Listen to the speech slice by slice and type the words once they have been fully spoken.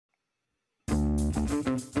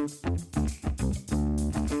What's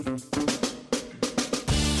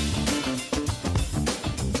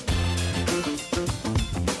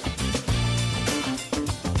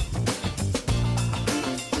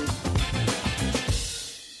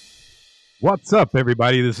up,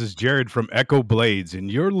 everybody? This is Jared from Echo Blades,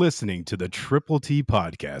 and you're listening to the Triple T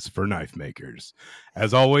podcast for knife makers.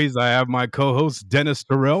 As always, I have my co-host Dennis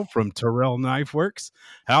Terrell from Terrell Knife Works.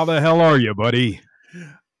 How the hell are you, buddy?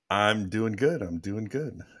 I'm doing good.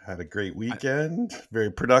 Had a great weekend.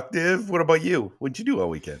 Very productive. What about you? What'd you do all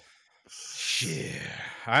weekend? Shit.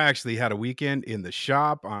 I actually had a weekend in the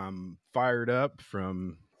shop. I'm fired up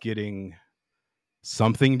from getting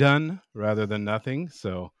something done rather than nothing.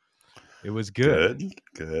 So it was good.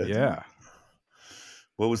 Good. Yeah.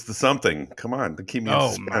 What was the something? Come on, keep me in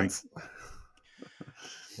Oh, my. suspense.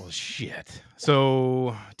 Well, shit.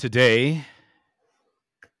 So today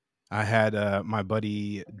I had my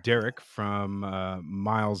buddy Derek from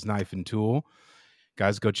Miles Knife and Tool.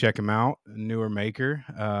 Guys, go check him out. Newer maker.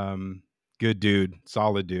 Good dude.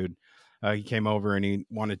 Solid dude. He came over and he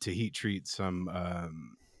wanted to heat treat some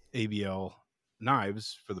ABL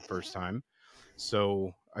knives for the first time.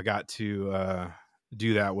 So I got to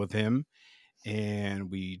do that with him. And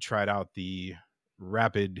we tried out the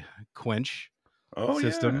Rapid Quench Oh yeah.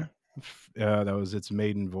 system. That was its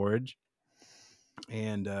maiden voyage.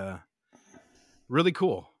 And really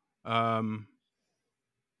cool.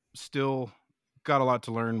 Still got a lot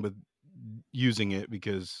to learn with using it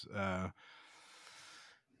because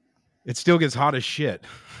it still gets hot as shit.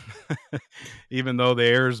 Even though the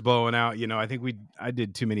air is blowing out, I think I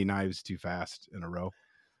did too many knives too fast in a row.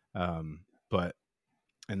 But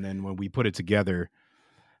and then when we put it together,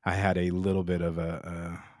 I had a little bit of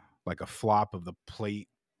a like a flop of the plate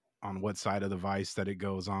on what side of the vise that it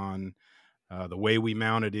goes on. The way we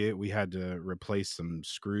mounted it, we had to replace some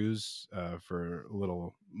screws for a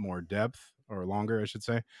little more depth or longer, I should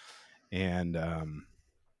say. And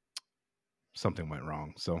something went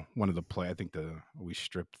wrong. So one of the I think we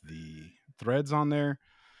stripped the threads on there.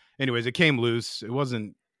 Anyways, it came loose. It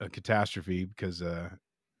wasn't a catastrophe because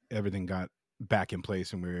everything got back in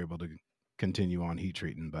place and we were able to continue on heat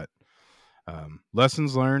treating. But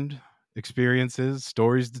lessons learned, experiences,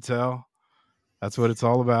 stories to tell. That's what it's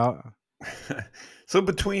all about. So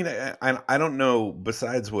between, I don't know,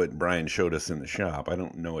 besides what Brian showed us in the shop, I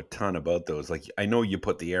don't know a ton about those. Like, I know you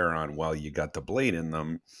put the air on while you got the blade in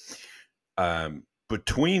them.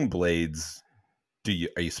 Between blades,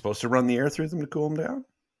 are you supposed to run the air through them to cool them down?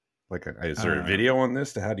 Like, is there a video on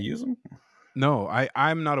this to how to use them? No,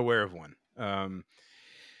 I'm not aware of one.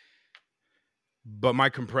 But my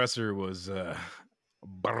compressor was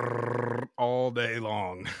all day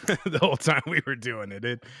long the whole time we were doing it.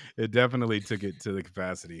 It definitely took it to the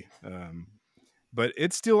capacity. But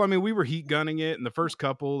it's still, I mean, we were heat gunning it, and the first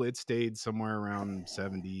couple, it stayed somewhere around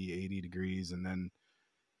 70, 80 degrees, and then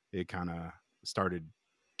it kind of started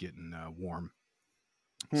getting warm.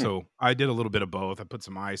 So I did a little bit of both. I put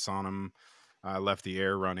some ice on them. I left the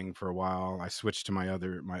air running for a while. I switched to my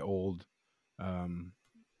old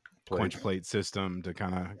quench plate system to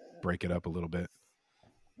kind of break it up a little bit.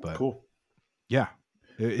 But cool. Yeah,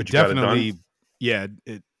 But it you got it done? definitely,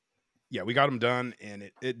 we got them done, and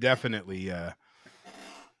it definitely,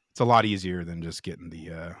 it's a lot easier than just getting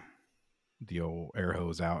the old air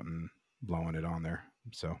hose out and blowing it on there.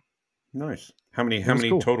 So nice. How many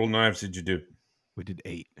cool. total knives did you do? We did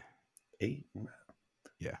 8. 8.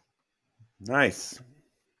 Yeah. Nice.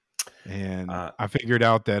 And I figured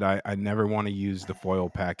out that I never want to use the foil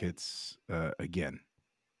packets again.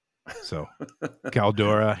 So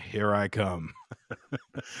Caldura, here I come.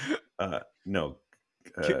 No.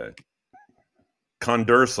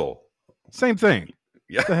 Condursal. Same thing.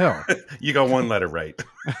 Yeah. What the hell? You got one letter right.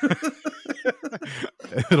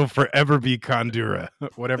 It'll forever be Condura,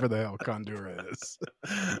 whatever the hell Condura is.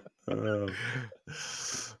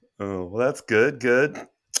 Well, that's good. Good.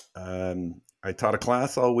 I taught a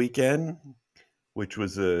class all weekend, which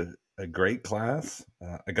was a great class.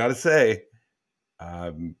 I got to say,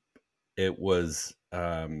 it was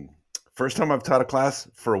first time I've taught a class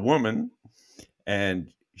for a woman,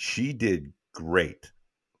 and she did great.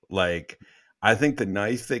 Like, I think the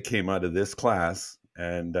knife that came out of this class,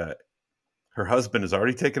 and her husband has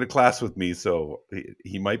already taken a class with me, so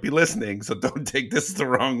he might be listening, so don't take this the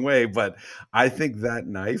wrong way, but I think that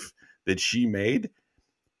knife that she made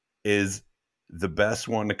is the best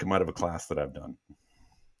one to come out of a class that I've done.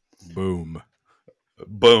 Boom.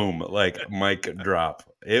 Like mic drop.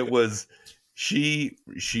 It was, she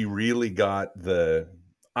really got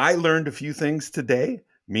I learned a few things today,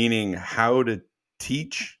 meaning how to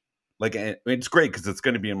teach like, and it's great because it's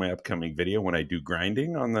going to be in my upcoming video when I do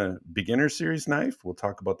grinding on the beginner series knife. We'll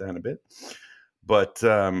talk about that in a bit. But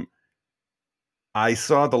I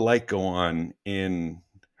saw the light go on in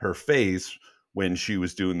her face when she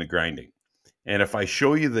was doing the grinding. And if I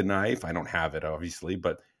show you the knife, I don't have it obviously,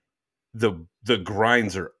 but the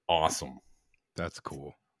grinds are awesome. That's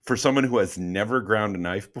cool. For someone who has never ground a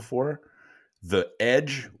knife before, the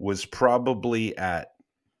edge was probably at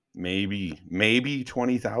maybe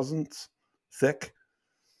 20 thousandths thick.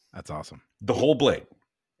 That's awesome. The whole blade.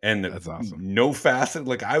 And That's awesome. no facet.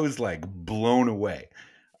 Like, I was like blown away.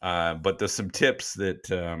 But there's some tips that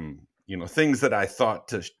things that I thought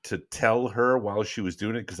to tell her while she was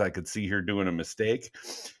doing it, because I could see her doing a mistake,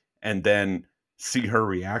 and then see her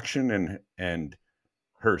reaction and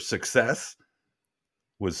her success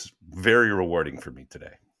was very rewarding for me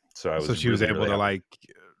today. So I was So she was really, able really to happy.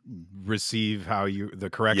 like receive how the Yeah,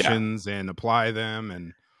 corrections and apply them,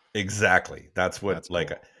 and exactly. That's what, that's like,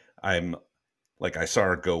 cool. I'm like, I saw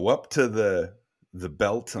her go up to the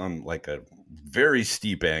belt on like a very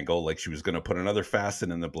steep angle, like she was going to put another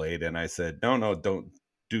facet in the blade, and I said, no, don't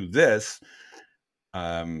do this.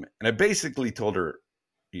 And I basically told her,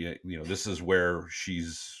 this is where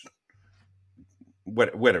she's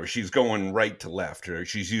whatever, she's going right to left, or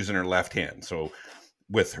she's using her left hand, so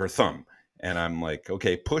with her thumb. And I'm like,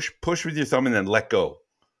 okay, push with your thumb and then let go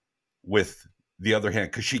with the other hand,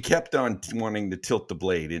 because she kept on wanting to tilt the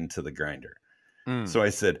blade into the grinder. Mm. So I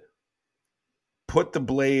said, put the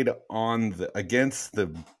blade on against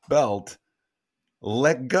the belt,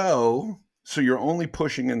 let go, so you're only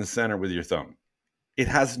pushing in the center with your thumb. It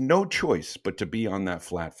has no choice but to be on that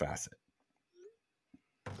flat facet.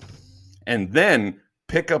 And then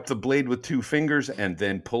pick up the blade with 2 fingers and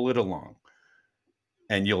then pull it along.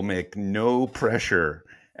 And you'll make no pressure.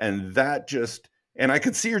 And I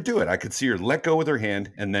could see her do it. I could see her let go with her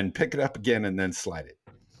hand and then pick it up again and then slide it.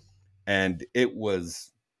 And it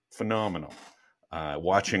was phenomenal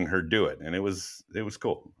watching her do it. And it was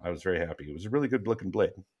cool. I was very happy. It was a really good looking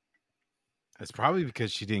blade. It's probably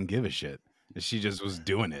because she didn't give a shit. She just was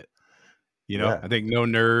doing it. Yeah. I think no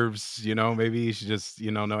nerves. Maybe she just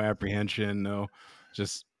no apprehension, no,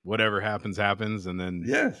 just whatever happens, and then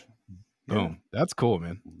Yeah. Yeah. boom. That's cool,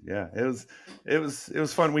 man. Yeah. It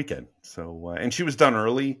was fun weekend. So and she was done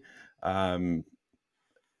early.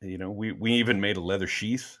 We even made a leather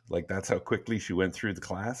sheath. Like, that's how quickly she went through the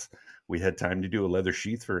class. We had time to do a leather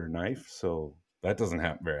sheath for her knife, so that doesn't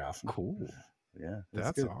happen very often. Cool. Yeah, it's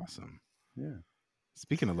That's good. awesome. Yeah.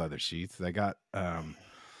 Speaking of leather sheaths, I got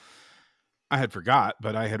I had forgot,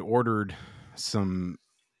 but I had ordered some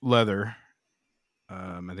leather.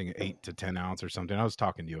 I think 8 to 10 ounce or something. I was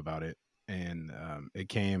talking to you about it, and it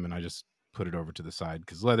came, and I just put it over to the side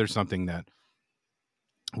because leather's something that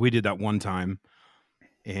we did that one time,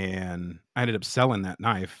 and I ended up selling that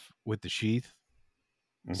knife with the sheath.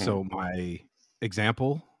 Hmm. So my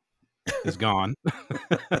example is gone.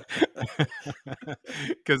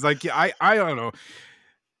 Because like I don't know.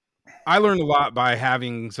 I learned a lot by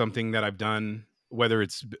having something that I've done, whether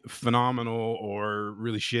it's phenomenal or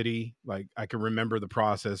really shitty. Like, I can remember the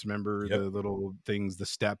process, remember the Yep. little things, the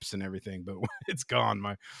steps and everything, but when it's gone,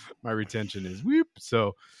 my retention is whoop.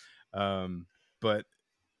 So, um, but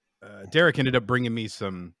Derek ended up bringing me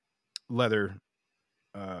some leather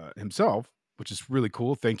himself, which is really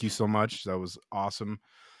cool. Thank you so much. That was awesome.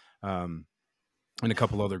 Um, and a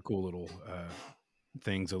couple other cool little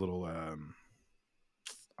things. A little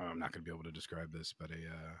I'm not going to be able to describe this, but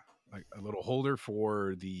like a little holder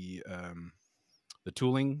for the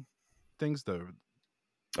tooling things,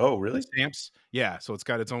 Oh, the really? stamps. Yeah, so it's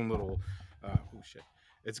got its own little oh shit.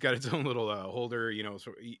 It's got its own little holder,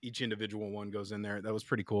 so each individual one goes in there. That was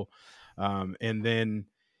pretty cool. And then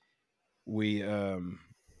we at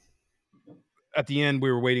the end we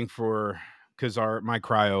were waiting for, because my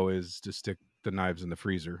cryo is to stick the knives in the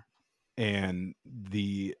freezer, and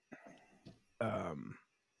the um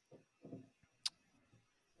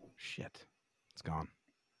shit, it's gone.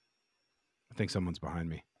 I think someone's behind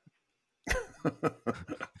me.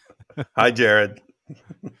 Hi, Jared.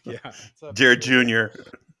 Yeah, what's up, Jared Jared? Jr.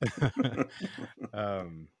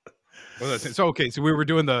 um what was I saying? So okay, so we were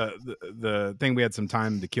doing the thing. We had some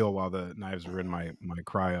time to kill while the knives were in my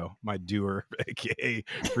cryo, my doer, aka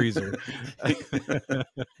freezer.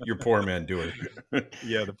 Your poor man doer.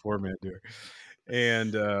 Yeah, the poor man doer.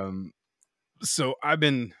 And so I've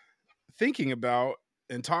been thinking about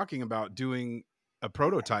and talking about doing a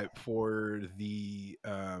prototype for the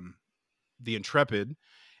Intrepid,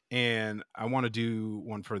 and I want to do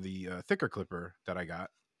one for the thicker clipper that I got.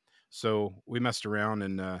 So we messed around,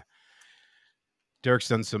 and Derek's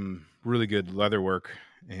done some really good leather work,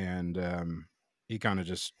 and he kind of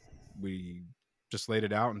we just laid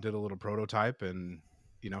it out and did a little prototype, and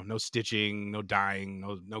no stitching, no dyeing,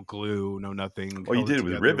 no glue, no nothing. Oh, you Held it did it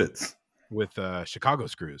with together rivets. with Chicago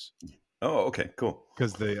screws, Oh, okay, cool.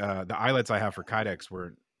 because the eyelets I have for Kydex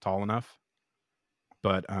weren't tall enough.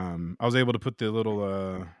 But I was able to put the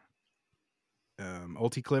little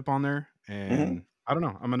ulti clip on there, Hmm. and I don't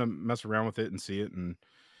know. I'm gonna mess around with it and see it and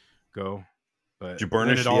go. Did But you then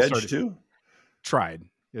burnish it the all edge started. too? Tried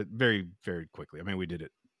it very, very quickly. I mean, we did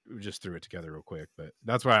it. We just threw it together real quick. But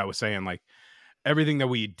that's why I was saying, like, everything that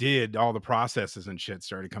we did, all the processes and shit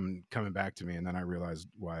started coming back to me, and then I realized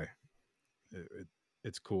why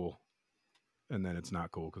it's cool, and then it's not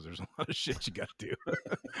cool because there's a lot of shit you got to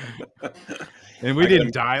do. And we I got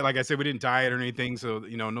didn't dye, like I said, we didn't dye it or anything, so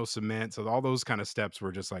no cement, so all those kind of steps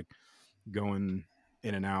were just like going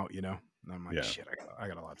in and out, and I'm like, yeah. shit, I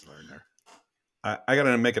got a lot to learn there. I got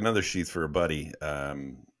to make another sheath for a buddy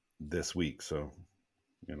this week, so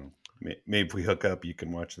maybe if we hook up, you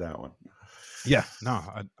can watch that one. Yeah, no,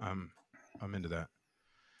 I'm into that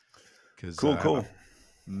because Cool, I have a cool.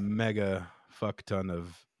 mega fuck ton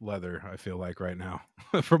of leather. I feel like right now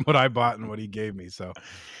from what I bought and what he gave me, so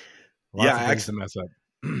Yeah, lots of things to mess up.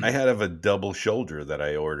 I had a double shoulder that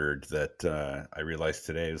I ordered that I realized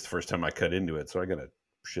today it was the first time I cut into it, so I got a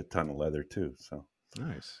shit ton of leather too. So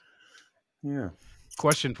Nice. yeah,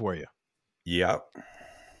 Question for you: yeah.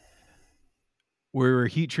 we're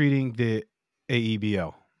heat treating the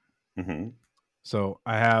AEBL, Hmm. so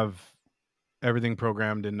I have everything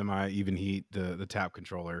programmed into my even heat, the tap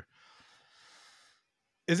controller.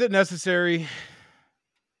 Is it necessary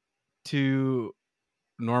to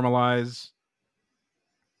normalize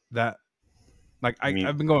that? Like You I've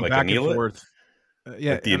mean been going like back and anneal it, forth.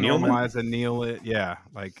 Yeah, like the annealment? normalize, anneal it. Yeah,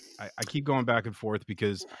 like I keep going back and forth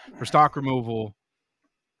because for stock removal,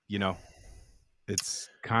 you know, it's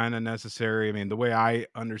kind of necessary. I mean, the way I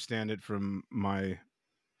understand it from my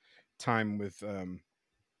time with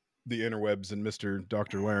the interwebs and Mister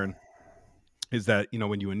Dr. Laren is that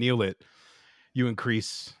when you anneal it, you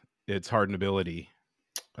increase its hardenability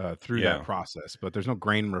through that Yeah, process, but there's no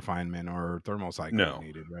grain refinement or thermal cycling no.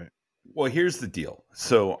 needed, right? Well, here's the deal.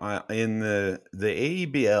 So in the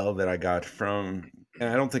AEBL that I got from, and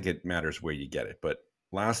I don't think it matters where you get it, but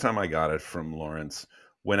last time I got it from Lawrence,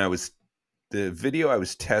 when I was the video, I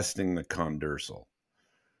was testing the condursal.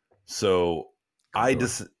 So I Condor.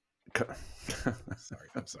 just, Sorry,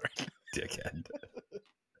 I'm sorry. dickhead.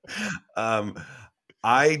 Um,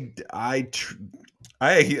 I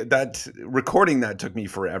that recording that took me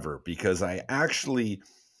forever because I actually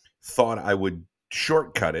thought I would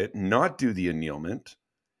shortcut it, not do the annealment,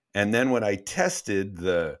 and then when I tested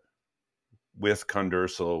the with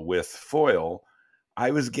condursal with foil,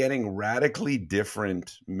 I was getting radically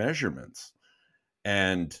different measurements,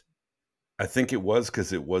 and I think it was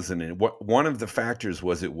because it wasn't. One of the factors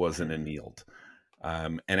was it wasn't annealed.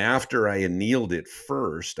 And after I annealed it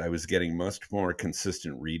first, I was getting much more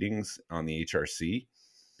consistent readings on the HRC.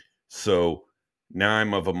 So now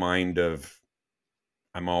I'm of a mind of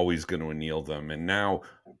I'm always going to anneal them. And now,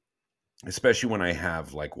 especially when I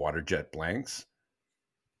have like water jet blanks,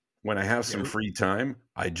 when I have some Yeah, free time,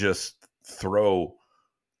 I just throw,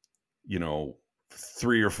 you know,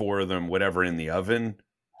 3 or 4 of them, whatever, in the oven,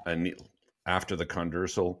 and after the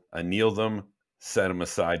condursal, anneal them, set them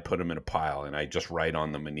aside, put them in a pile, and I just write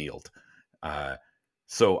on them annealed. Uh,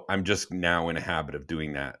 so I'm just now in a habit of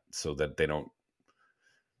doing that so that they don't.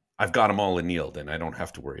 I've got them all annealed, and I don't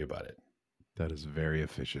have to worry about it. that is very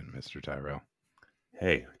efficient, Mr. Tyrell.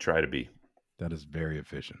 Hey, try to be. That is very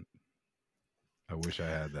efficient. I wish I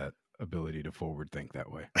had that ability to forward think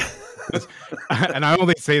that way. And I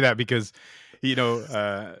only say that because,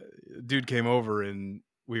 dude came over and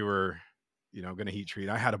we were, going to heat treat.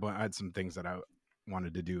 I had some things that I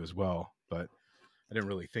wanted to do as well, but I didn't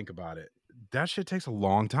really think about it. That shit takes a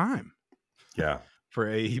long time Yeah, for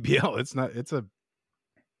AEBL. It's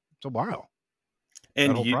a while, that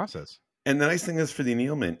and whole you process. and the nice thing is for the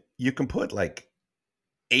annealment, you can put like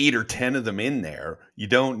 8 or 10 of them in there. You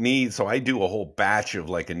don't need. So I do a whole batch of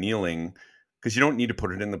like annealing because you don't need to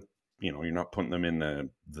put it in the. You're not putting them in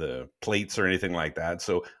the plates or anything like that.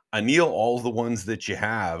 So anneal all the ones that you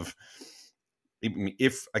have.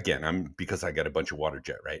 If again, I'm because I got a bunch of water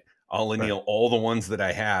jet, right? I'll Right. anneal all the ones that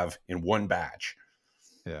I have in one batch,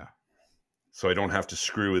 Yeah. so I don't have to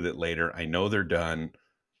screw with it later. I know they're done.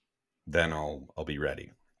 Then I'll be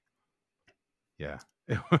ready. Yeah.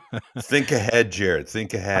 Think ahead, Jared.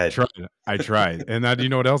 Think ahead. I tried. And you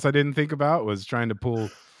know what else I didn't think about was trying to pull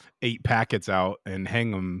 8 packets out and hang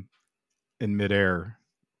them in midair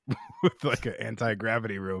with like an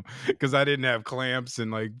anti-gravity room because I didn't have clamps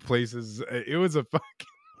and like places. It was a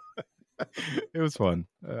it was fun.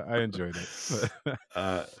 I enjoyed it.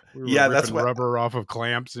 We were Yeah, that's ripping what. rubber off of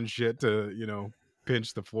clamps and shit to,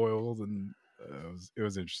 pinch the foils, and it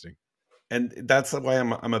was interesting. And that's why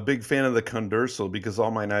I'm a big fan of the Condursel, because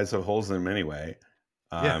all my knives have holes in them anyway.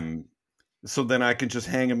 Yeah. Um, so then I can just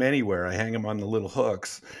hang them anywhere. I hang them on the little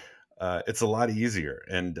hooks. It's a lot easier.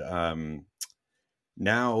 And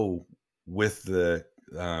now with the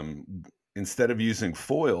instead of using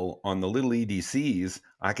foil on the little EDCs,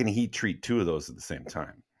 I can heat treat 2 of those at the same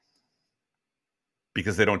time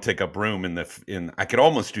because they don't take up room in. I could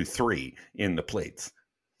almost do 3 in the plates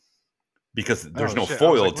because there's Oh no shit! I was foil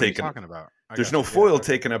like, "What are you taking. talking about?" I There's got no you. Yeah. foil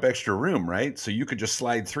Okay. taking up extra room, right? So you could just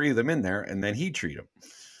slide 3 of them in there and then heat treat them.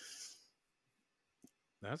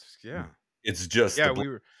 That's yeah. It's just Yeah.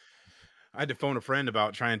 the I had to phone a friend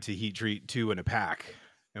about trying to heat treat 2 in a pack,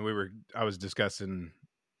 and I was discussing,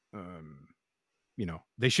 um,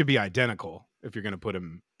 they should be identical if you're going to put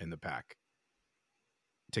them in the pack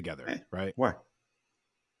together, right? Why?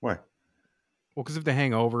 Why? Well, because if they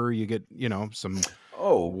hang over, you get, some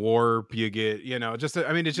Oh, warp. You get,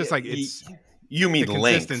 I mean, it's just yeah, like it's you mean the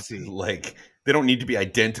length. consistency. Like they don't need to be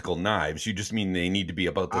identical knives. You just mean they need to be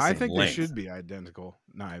about the I same think they length. should be identical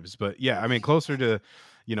knives, but yeah, I mean, closer to,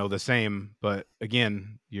 the same. But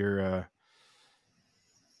again, your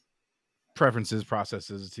preferences,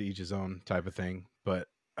 processes, to each his own type of thing. But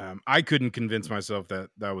I couldn't convince myself that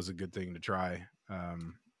that was a good thing to try.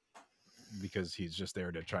 Because he's just there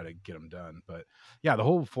to try to get them done. But yeah, the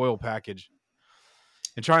whole foil package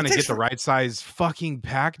and trying It to takes get the for right size fucking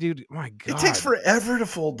pack, dude. My it takes God. forever to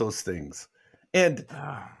fold those things. And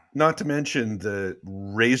not to mention the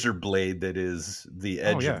razor blade that is the Oh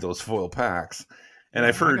edge of yeah. those foil packs. And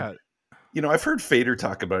Yeah. I've heard Fader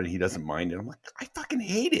talk about it. He doesn't mind it. I'm like, I fucking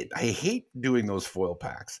hate it. I hate doing those foil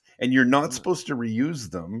packs. And you're not supposed to reuse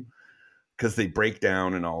them because they break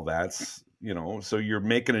down and all that. So you're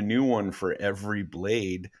making a new one for every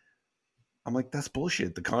blade. I'm like, that's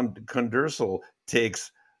bullshit. The Condursal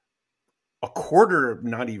takes a quarter,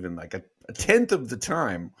 not even like a tenth of the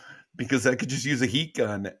time, because I could just use a heat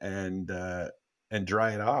gun and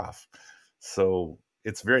dry it off. So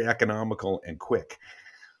it's very economical and quick.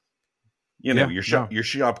 Yeah. No. Your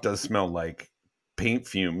shop does smell like paint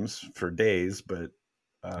fumes for days, but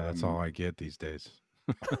That's all I get these days.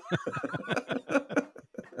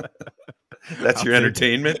 that's I'll your take it.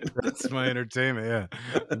 entertainment. That's my entertainment.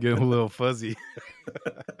 Yeah. I'm getting a little fuzzy.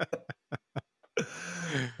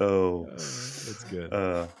 Oh, That's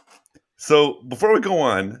good. So before we go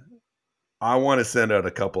on, I want to send out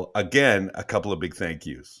a couple of big thank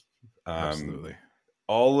yous. Absolutely.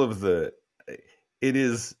 All of it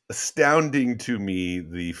is astounding to me,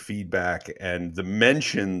 the feedback and the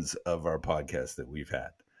mentions of our podcast that we've had.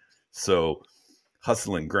 So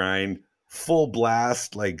Hustle and Grind, full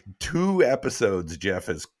blast, like 2 episodes. Jeff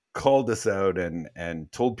has called us out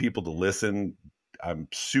and told people to listen. I'm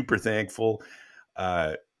super thankful.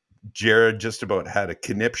 Jared just about had a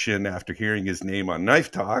conniption after hearing his name on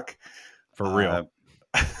Knife Talk. For real.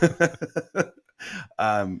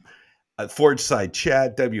 Forge Side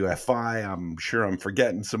Chat, WFI. I'm sure I'm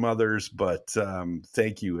forgetting some others, but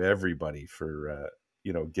thank you everybody for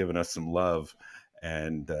giving us some love,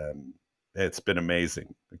 and it's been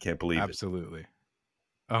amazing. I can't believe Absolutely.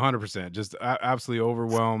 100%. Just absolutely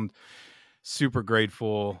overwhelmed. Super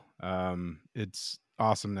grateful. It's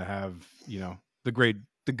awesome to have,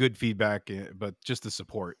 the good feedback, but just the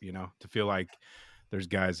support, to feel like there's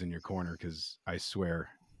guys in your corner. Cause I swear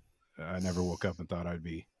I never woke up and thought I'd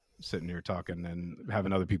be sitting here talking and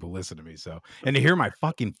having other people listen to me. So, and to hear my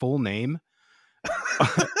fucking full name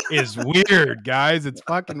is weird, guys. It's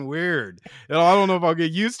fucking weird. I don't know if I'll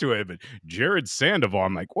get used to it, but Jared Sandoval,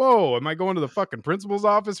 I'm like, whoa, am I going to the fucking principal's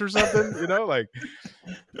office or something? Like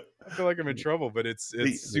I feel like I'm in trouble, but it's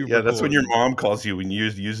it. super Yeah, that's when cool. your mom calls you when you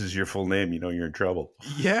uses your full name. You know you're in trouble.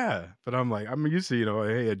 Yeah, but I'm like, I'm used to,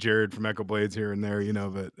 hey, Jared from Echo Blades here and there,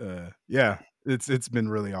 but yeah, it's been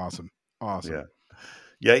really awesome. Yeah. Awesome.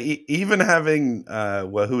 Yeah, even having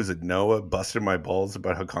who was it, Noah, busted my balls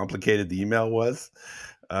about how complicated the email was,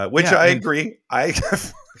 which Yeah, I and agree. I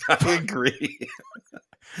agree.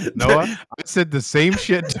 Noah, I said the same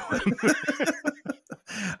shit to him.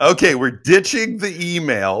 Okay, we're ditching the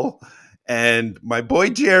email, and my boy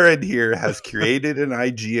Jared here has created an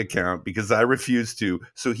IG account because I refuse to.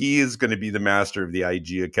 So he is going to be the master of the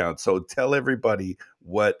IG account. So tell everybody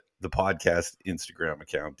what the podcast Instagram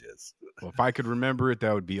account is. Well, if I could remember it,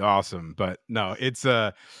 that would be awesome. But no, it's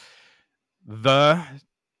the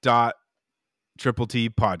dot triple T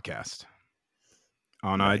podcast.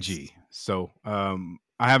 on Nice. IG. So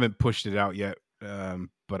I haven't pushed it out yet,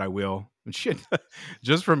 but I will. And shit,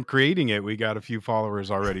 just from creating it, we got a few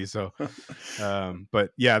followers already. So,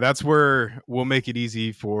 but yeah, that's where we'll make it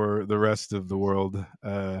easy for the rest of the world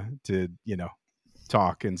to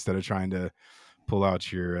talk instead of trying to pull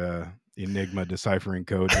out your Enigma deciphering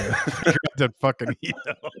code to figure out that fucking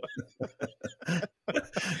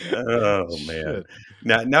Oh man. shit.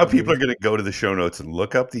 Now I people mean, are gonna go to the show notes and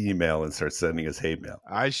look up the email and start sending us hate mail.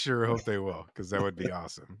 I sure hope they will, because that would be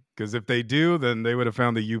awesome. Because if they do, then they would have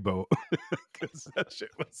found the U-boat. Because that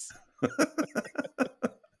shit was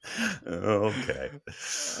Okay.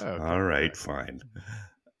 oh, All come right, on. fine. Thank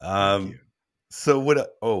you. Um, so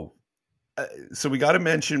what? So we got to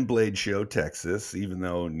mention Blade Show Texas, even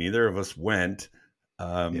though neither of us went. Yeah.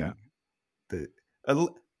 Um, the a,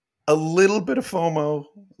 l- a little bit of FOMO,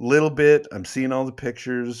 little bit. I'm seeing all the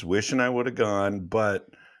pictures, wishing I would have gone, but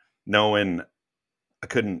knowing I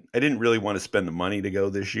couldn't. I didn't really want to spend the money to go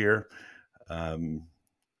this year. Um,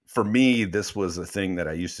 for me, this was a thing that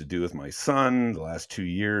I used to do with my son. The last 2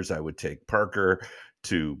 years, I would take Parker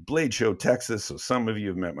to Blade Show, Texas. So some of you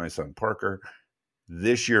have met my son, Parker.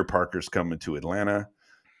 This year, Parker's coming to Atlanta.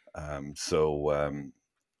 So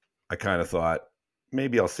I kind of thought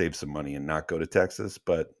maybe I'll save some money and not go to Texas,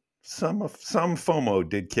 but some FOMO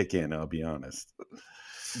did kick in. I'll be honest.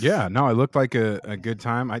 Yeah, no, it looked like a good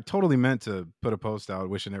time. I totally meant to put a post out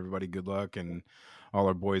wishing everybody good luck and all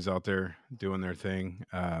our boys out there doing their thing.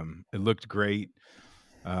 It looked great.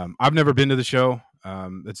 I've never been to the show.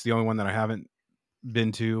 It's the only one that I haven't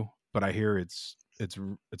been to, but I hear it's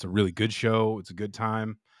a really good show. It's a good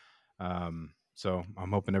time. So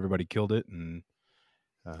I'm hoping everybody killed it, and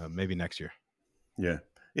maybe next year. Yeah,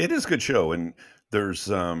 it is a good show, and there's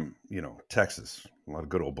Texas, a lot of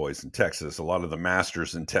good old boys in Texas, a lot of the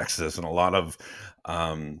masters in Texas, and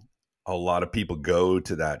um, a lot of people go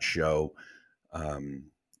to that show.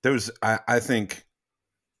 I think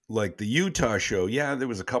like the Utah show, yeah, there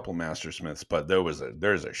was a couple Mastersmiths, but there's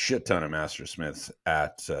a shit ton of Mastersmiths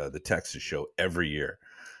at the Texas show every year.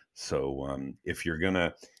 So if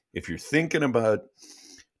you're thinking about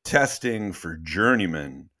testing for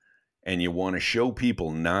journeyman and you want to show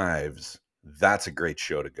people knives, that's a great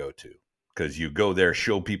show to go to because you go there,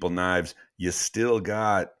 show people knives. You still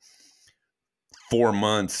got 4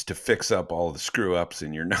 months to fix up all the screw ups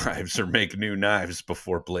in your knives or make new knives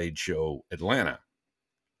before Blade Show Atlanta.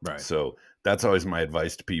 Right. So that's always my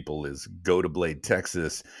advice to people is go to Blade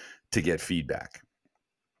Texas to get feedback.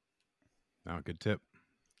 Oh, good tip.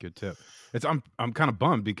 Good tip. I'm kind of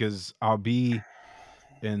bummed because I'll be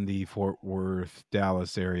in the Fort Worth,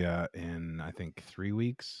 Dallas area in I think 3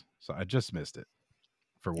 weeks. So I just missed it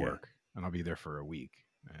for Yeah. work, and I'll be there for a week.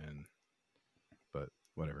 And but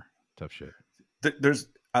whatever, tough shit. There's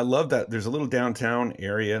I love that there's a little downtown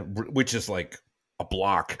area which is like a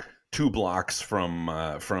block, 2 blocks from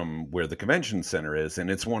where the convention center is, and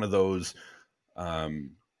it's one of those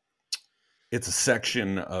um it's a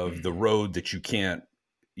section of the road that you can't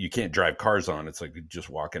drive cars on. It's like just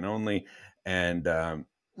walking only, and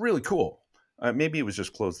really cool. Maybe it was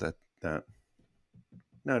just closed that.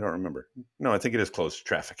 No, I don't remember. No, I think it is closed to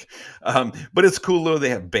traffic. But it's cool though. They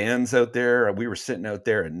have bands out there. We were sitting out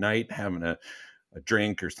there at night having a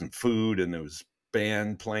drink or some food, and there was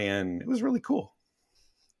band playing. It was really cool.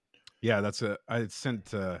 Yeah, I sent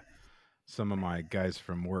some of my guys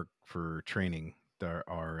from work for training.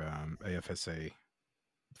 Our AFSA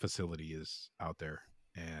facility is out there,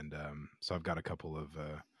 and so I've got a couple of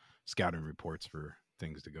scouting reports for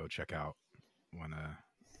things to go check out when uh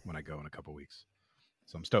when I go in a couple weeks.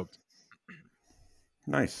 So I'm stoked.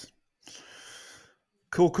 Nice,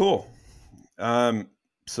 cool. Um,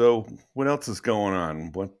 so what else is going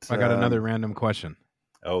on? What? I got another random question.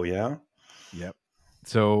 Oh yeah. Yep.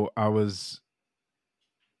 So I was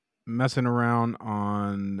messing around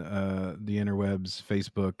on the interwebs,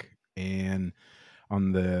 Facebook, and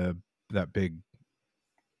on that big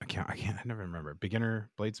account. I never remember beginner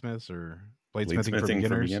bladesmiths or bladesmithing for Bladesmithing for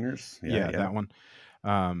beginners. beginners. Yeah, Yeah, yeah. that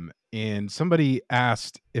one. And somebody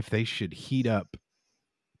asked if they should heat up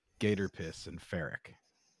gator piss and ferric.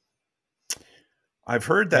 I've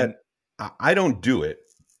heard And that. I don't do it,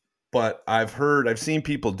 but I've seen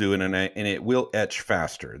people do it, and it will etch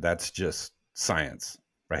faster. That's just science,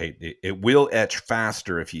 right? It will etch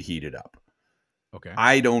faster if you heat it up. okay,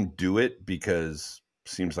 I don't do it because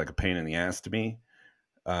it seems like a pain in the ass to me.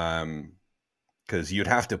 Because you'd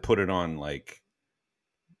have to put it on like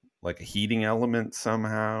a heating element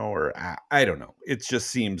somehow, or I don't know. It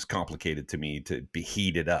just seems complicated to me to be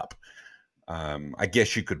heated up. I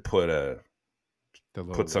guess you could the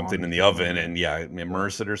little put something wand in the thing oven on and there. yeah, Right.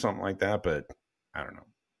 immerse it or something like that. But I don't know.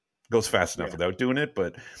 Goes fast enough Yeah. without doing it,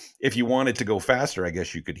 but if you want it to go faster, I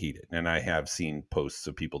guess you could heat it. And I have seen posts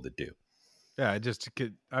of people that do. Yeah,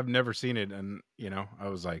 I've never seen it, and I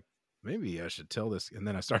was like, maybe I should tell this. And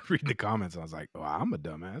then I started reading the comments, and I was like, well, I'm a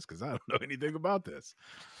dumbass because I don't know anything about this.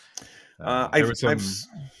 There I've was some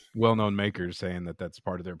well-known makers saying that that's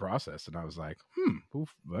part of their process, and I was like,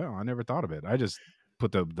 well, I never thought of it. I just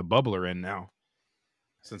put the bubbler in now,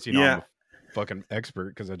 since I'm yeah, a fucking expert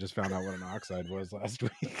because I just found out what an oxide was last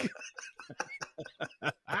week.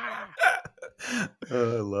 I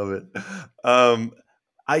love it.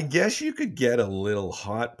 I guess you could get a little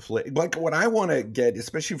hot plate. Like what I want to get,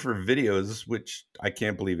 especially for videos, which I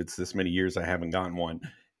can't believe it's this many years I haven't gotten one,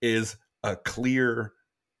 is a clear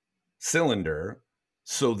cylinder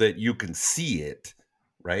so that you can see it,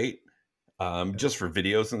 right? Just for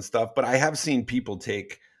videos and stuff. But I have seen people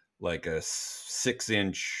take like a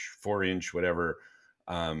 6-inch, 4-inch, whatever,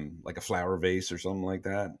 like a flower vase or something like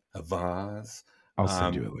that, a vase, I'll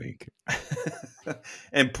send you a link.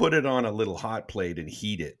 and put it on a little hot plate and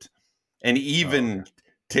heat it. And Oh, even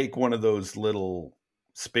take one of those little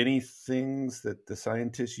spinny things that the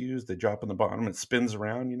scientists use. They drop on the bottom, it spins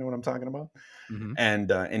around. You know what I'm talking about? okay.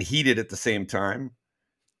 And heat it at the same time,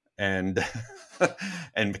 and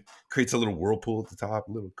and creates a little whirlpool at the top,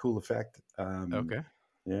 a little cool effect. Okay.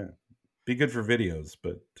 Yeah, be good for videos,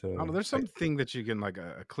 but I don't know. There's something that you can, like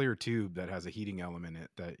a clear tube that has a heating element in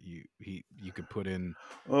it that you could put in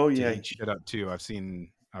oh to yeah, heat shit up too.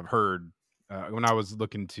 I've heard when I was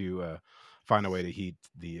looking to find a way to heat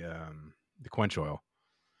the quench oil,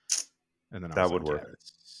 and then I that was would like, yeah, work.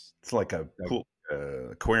 It's like a that cool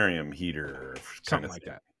aquarium heater kind something of like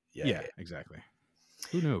thing. that. Yeah, Yeah, yeah. exactly.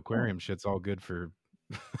 Who knew Oh. aquarium shit's all good for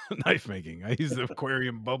knife making? I use the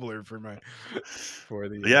aquarium bubbler for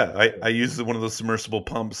the Yeah, I use one of those submersible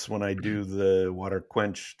pumps when I do the water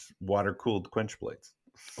cooled quench plates.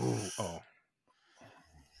 oh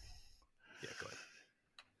yeah, go ahead.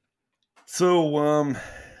 So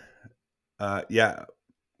yeah,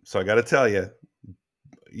 so I got to tell you,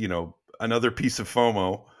 another piece of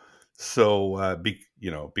FOMO. So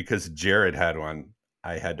because Jared had one,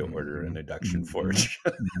 I had to order an Mhm, induction mhm, forge.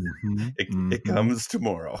 mhm, It mhm. comes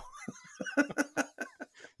tomorrow.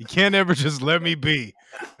 You can't ever just let me be.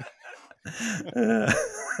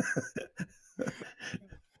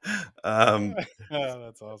 um Oh,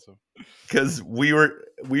 that's awesome. because we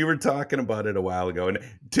were talking about it a while ago, and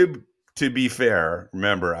to be fair,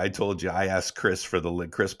 remember I told you I asked Chris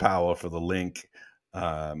Powell for the link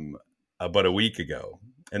um about a week ago,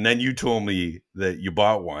 and then you told me that you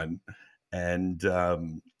bought one, and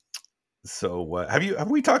so have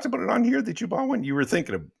we talked about it on here that you bought one? You were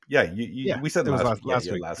thinking of, yeah, Yeah, we said it was last week, last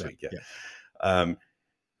yeah, week. last Yeah, week, yeah. yeah. um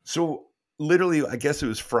so literally, I guess it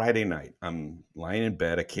was Friday night. I'm lying in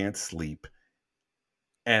bed, I can't sleep,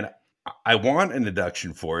 and I want an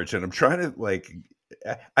induction forge, and I'm trying to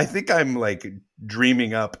I think I'm like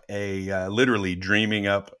literally dreaming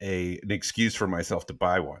up an excuse for myself to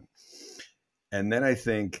buy one. And then I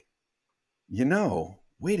think,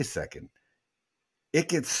 wait a second. It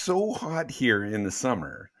gets so hot here in the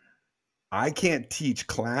summer. I can't teach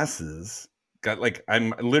classes.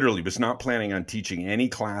 I'm literally was not planning on teaching any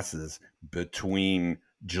classes between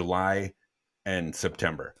July and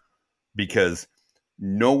September, because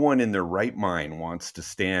no one in their right mind wants to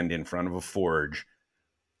stand in front of a forge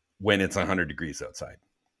when it's 100 degrees outside.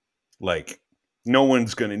 Like, everyone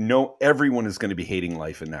is going to be hating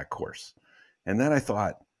life in that course. And then I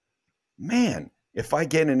thought, man, if I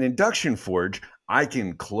get an induction forge, I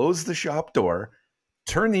can close the shop door,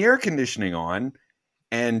 turn the air conditioning on,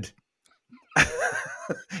 and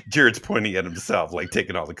Jared's pointing at himself, like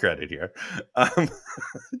taking all the credit here. Um,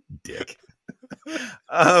 Dick.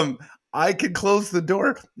 Um, I could close the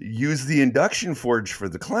door, use the induction forge for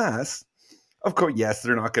the class. Of course, yes,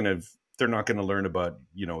 they're not going to learn about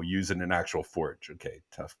using an actual forge. Okay,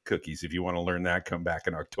 tough cookies. If you want to learn that, come back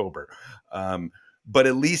in October. But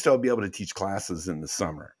at least I'll be able to teach classes in the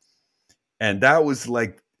summer. And that was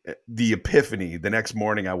like the epiphany. The next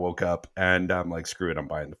morning, I woke up and I'm like, screw it, I'm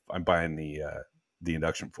buying the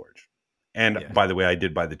induction forge. And Yeah. by the way, I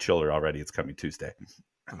did buy the chiller already. It's coming Tuesday.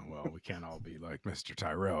 Oh, well, we can't all be like Mr.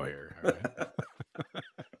 Tyrell here. All right.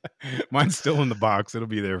 Mine's still in the box. It'll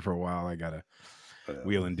be there for a while. I gotta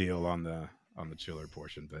wheel and deal on the chiller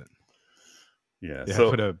portion, but Yeah.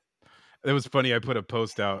 yeah, it was funny. I put a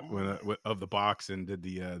post out of the box and did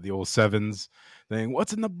the old sevens thing.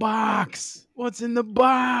 What's in the box? What's in the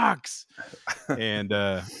box? And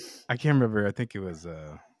I can't remember. I think it was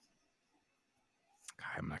I'm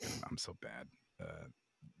not gonna. I'm so bad.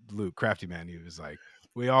 Luke, Crafty Man, he was like,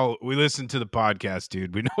 we listen to the podcast,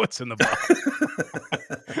 dude. We know what's in the box.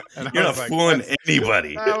 And You're not fooling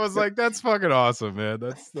anybody. I was like, that's fucking awesome, man.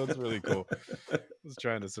 That's really cool. I was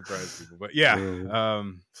trying to surprise people, but yeah.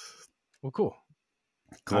 Well, cool.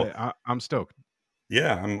 Cool. I'm stoked.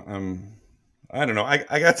 Yeah, I don't know.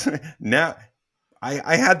 I got now.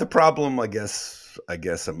 I had the problem, I guess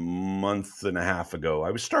a month and a half ago.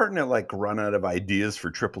 I was starting to like run out of ideas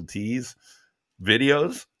for Triple T's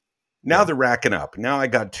videos. Now they're racking up. Now I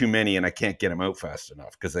got too many and I can't get them out fast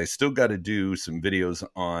enough because I still got to do some videos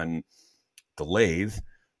on the lathe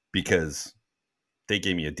because they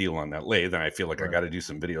gave me a deal on that lathe, and I feel like I got to do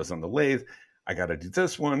some videos on the lathe. I got to do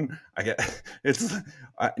this one.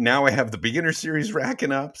 Now I have the beginner series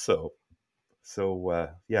racking up. So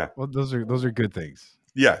yeah. Well, those are good things.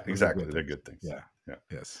 Yeah, exactly. They're good things. Yeah.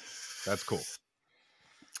 Yes. That's cool.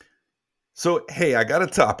 So, hey, I got a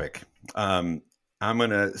topic. I'm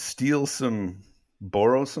going to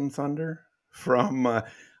borrow some thunder from a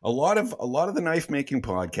lot of the knife making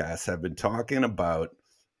podcasts have been talking about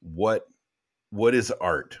what is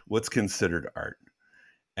art, what's considered art.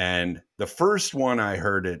 And the first one I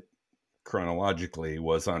heard it chronologically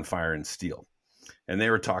was on Fire and Steel. And they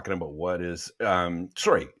were talking about what is,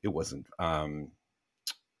 sorry, it wasn't,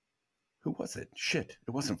 who was it? Shit,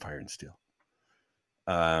 it wasn't Fire and Steel.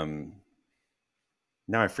 Now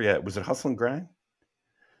I forget. Was it Hustle and Grind?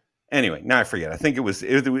 Anyway, now I forget. I think it was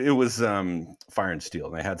Fire and Steel.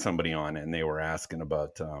 And they had somebody on, and they were asking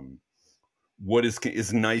about what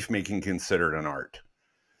is knife making considered an art?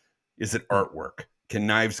 Is it artwork? Can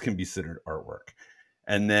knives be considered artwork?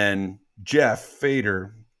 And then Jeff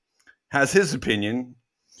Fader has his opinion.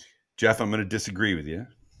 Jeff, I'm going to disagree with you.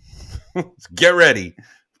 Get ready.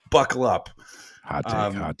 Buckle up.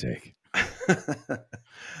 Hot take.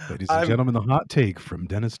 Ladies and gentlemen, the hot take from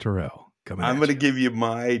Dennis Terrell. I'm going to give you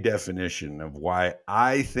my definition of why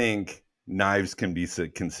I think knives can be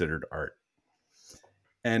considered art.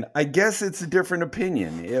 And I guess it's a different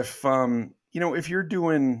opinion. If you're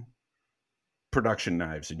doing production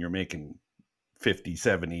knives and you're making 50,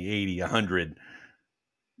 70, 80, 100,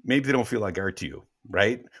 maybe they don't feel like art to you,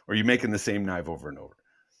 right? Or you're making the same knife over and over.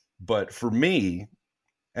 But for me,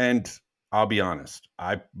 and I'll be honest,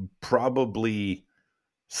 I probably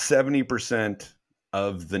 70%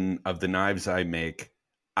 of the knives I make,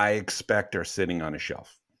 I expect are sitting on a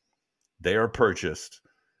shelf. They are purchased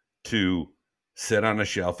to sit on a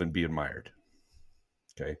shelf and be admired.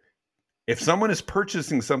 Okay. If someone is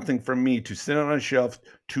purchasing something from me to sit on a shelf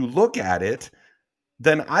to look at it,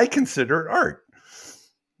 then I consider it art.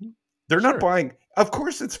 They're not buying, of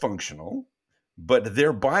course it's functional, but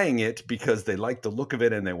they're buying it because they like the look of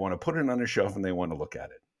it and they want to put it on a shelf and they want to look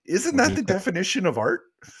at it. Isn't that the definition of art?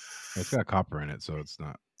 It's got copper in it, so it's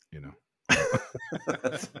not,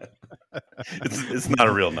 it's not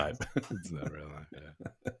a real knife. It's not a real knife. Yeah.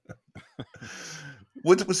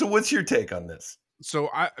 What's your take on this? So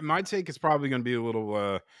my take is probably going to be a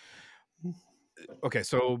little. Okay,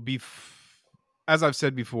 so as I've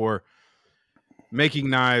said before, making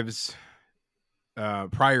knives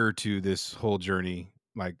prior to this whole journey,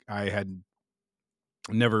 like I had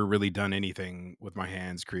never really done anything with my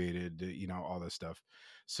hands, created, all this stuff.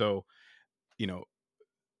 So,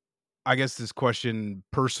 I guess this question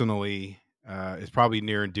personally is probably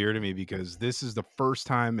near and dear to me because this is the first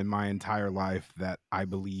time in my entire life that I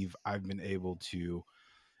believe I've been able to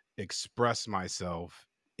express myself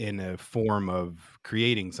in a form of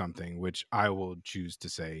creating something, which I will choose to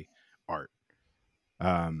say art.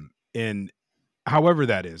 And however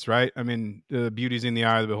that is, right? I mean, the beauty's in the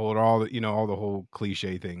eye of the beholder, all the whole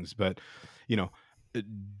cliche things. But,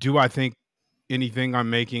 do I think anything I'm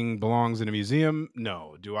making belongs in a museum?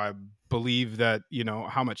 No. Do I believe that,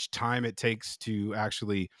 how much time it takes to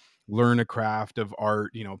actually learn a craft of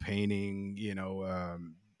art, painting,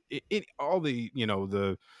 all the,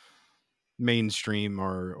 the mainstream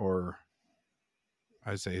or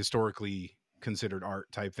I'd say historically considered art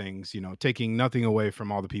type things, taking nothing away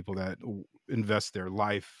from all the people that invest their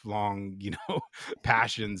lifelong,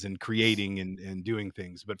 passions in creating and doing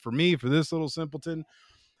things. But for me, for this little simpleton,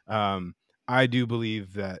 I do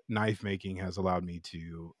believe that knife making has allowed me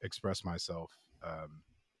to express myself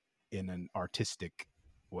in an artistic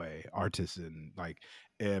way, artisan, like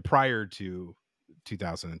prior to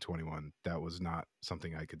 2021, that was not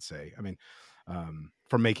something I could say. I mean,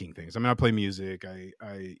 for making things. I mean, I play music.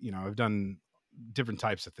 I've done different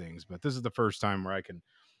types of things, but this is the first time where I can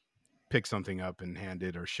pick something up and hand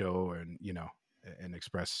it or show and, and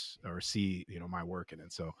express or see, my work in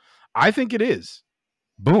it. So I think it is.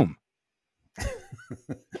 Boom.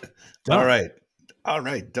 All right.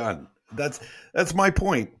 Done. That's my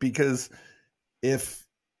point, because if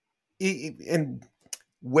and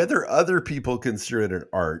whether other people consider it an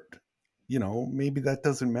art, maybe that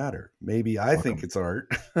doesn't matter. Maybe I Fuck think 'em. it's art,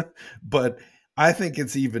 but I think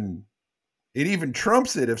it even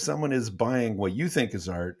trumps it if someone is buying what you think is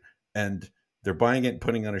art and they're buying it and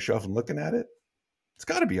putting it on a shelf and looking at it. It's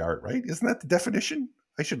got to be art, right? Isn't that the definition?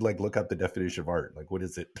 I should look up the definition of art. Like, what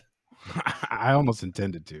is it? I almost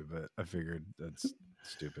intended to, but I figured that's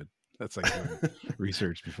stupid. That's like doing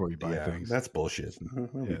research before you buy Yeah, things. that's bullshit. Yeah,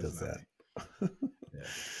 Nobody it's does not that. me. Yeah.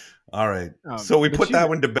 All right. So we But put you, that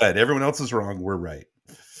one to bed. Everyone else is wrong. We're right.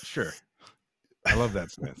 sure. I love that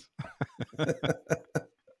stance.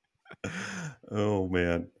 Oh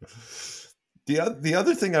man. The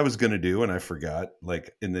other thing I was going to do, and I forgot,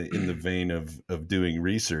 like in the vein of doing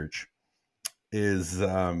research, is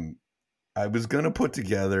I was going to put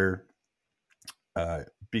together uh,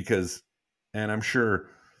 because, and I'm sure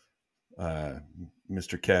uh,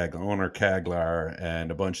 Mr. Owner Kaglar,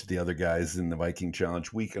 and a bunch of the other guys in the Viking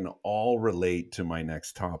Challenge, we can all relate to my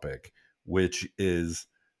next topic, which is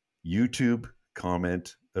YouTube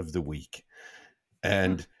comment of the week.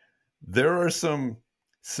 And there are there's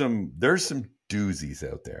some doozies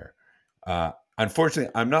out there.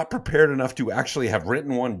 Unfortunately, I'm not prepared enough to actually have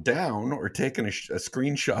written one down or taken a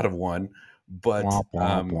screenshot of one, but Womp,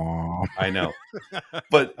 womp, womp. I know.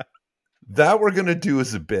 But that we're going to do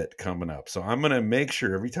as a bit coming up. So I'm going to make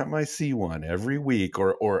sure every time I see one every week,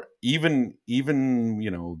 or even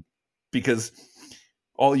because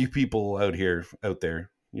all you people out there,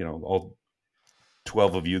 all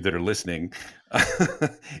 12 of you that are listening,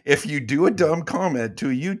 if you do a dumb comment to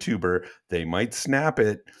a YouTuber, they might snap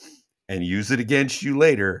it and use it against you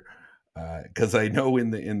later. Because I know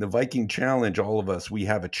in the Viking Challenge, all of us, we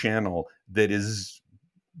have a channel that is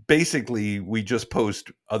basically, we just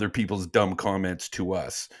post other people's dumb comments to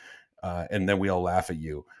us, and then we all laugh at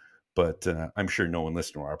you. But I'm sure no one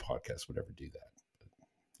listening to our podcast would ever do that. But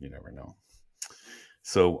you never know.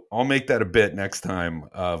 So I'll make that a bit next time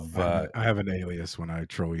of I have an alias when I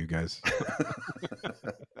troll you guys.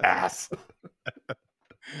 ass.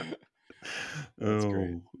 That's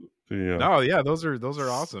great. Oh, yeah. No, yeah, those are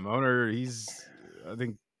awesome. Owner, I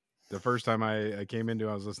think the first time I came into,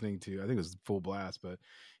 I was listening to, I think it was Full Blast, but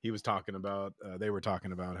he was talking about, they were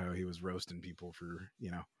talking about how he was roasting people for,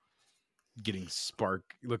 getting spark,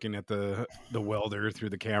 looking at the welder through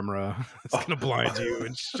the camera. It's Oh. gonna blind you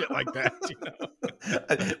and shit like that.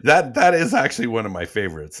 That is actually one of my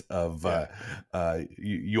favorites. Of Yeah,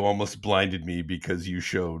 you almost blinded me because you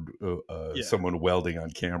showed yeah. someone welding on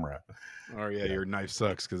camera. Or yeah, Yeah. your knife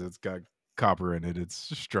sucks because it's got copper in it.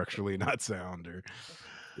 It's structurally not sound, or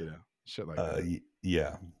shit like that.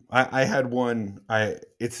 Yeah, I had one.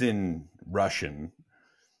 It's in Russian,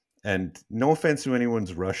 and no offense to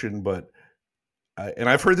anyone's Russian, but and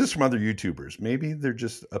I've heard this from other YouTubers. Maybe they're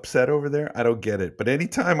just upset over there. I don't get it. But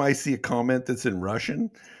anytime I see a comment that's in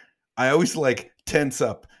Russian, I always tense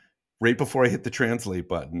up right before I hit the translate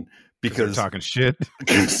button, Because they're because talking shit.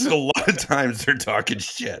 a lot of times they're talking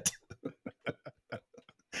shit,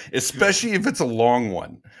 especially if it's a long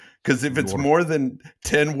one. Because if it's more than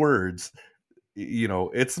 10 words,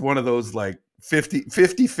 it's one of those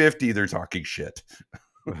 50 they're talking shit.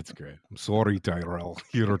 That's great. I'm sorry, Tyrell.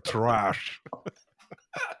 You're trash.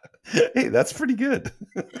 Hey, that's pretty good.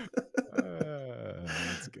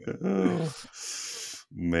 That's good. Oh,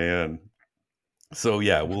 man. So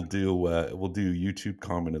yeah, we'll do YouTube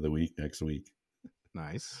comment of the week next week.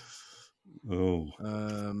 Nice. Oh,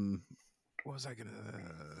 What was I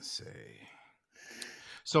gonna say?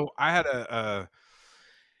 So I had a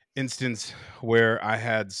instance where I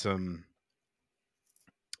had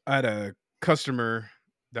a customer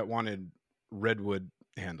that wanted redwood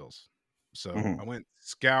handles. So I mhm. went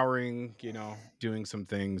scouring, doing some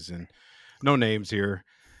things, and no names here.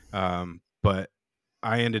 But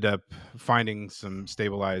I ended up finding some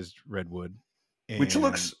stabilized redwood, which and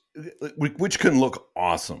looks which can look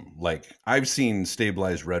awesome. Like, I've seen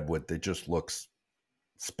stabilized redwood that just looks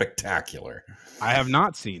spectacular. I have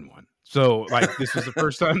not seen one. So like this was the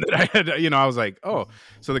first time that I had, I was like, oh,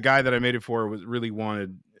 so the guy that I made it for was really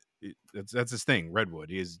wanted. That's his thing, redwood.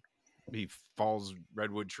 He falls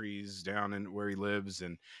redwood trees down in where he lives,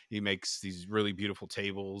 and he makes these really beautiful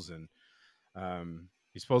tables, and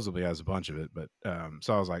he supposedly has a bunch of it. But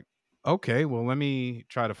so I was like, okay, well, let me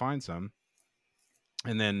try to find some.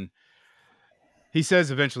 And then he says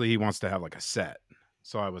eventually he wants to have like a set.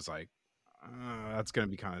 So I was like, that's going to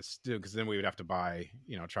be kind of still, because then we would have to buy,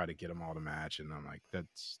 try to get them all to match. And I'm like,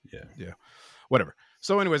 that's, Yeah. yeah, whatever.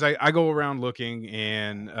 So, anyways, I go around looking,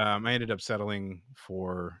 and I ended up settling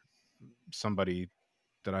for somebody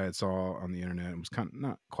that I had saw on the internet. It was kind of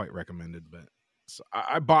not quite recommended, but so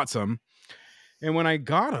I bought some. And when I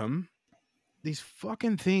got them, these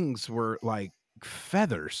fucking things were like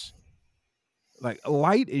feathers, like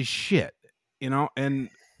light as shit, and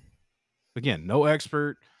again, no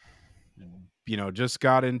expert, just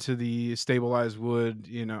got into the stabilized wood,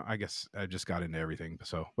 I guess I just got into everything.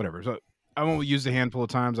 So whatever. So I only used a handful of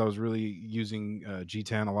times. I was really using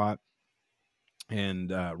G10 a lot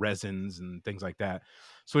and resins and things like that.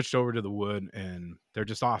 Switched over to the wood and they're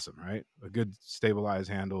just awesome, right? A good stabilized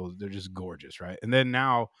handle. They're just gorgeous, right? And then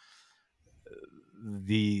now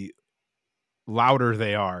the louder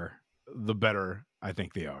they are, the better I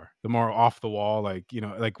think they are. The more off the wall, like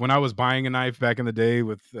when I was buying a knife back in the day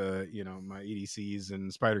with my EDCs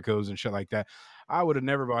and Spydercos and shit like that, I would have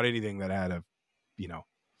never bought anything that had a you know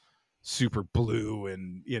super blue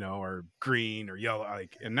and or green or yellow,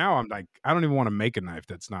 like. And now I'm like, I don't even want to make a knife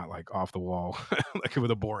that's not like off the wall, like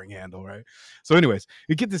with a boring handle, right? So anyways,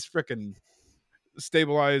 you get this freaking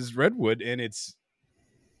stabilized redwood and it's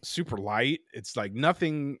super light. It's like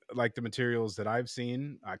nothing like the materials that I've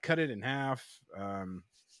seen. I cut it in half,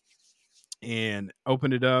 and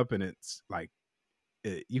opened it up, and it's like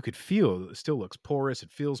you could feel it still looks porous. It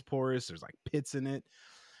feels porous. There's like pits in it.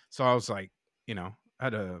 So I was like, I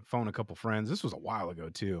had to phone a couple friends. This was a while ago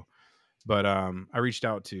too, but I reached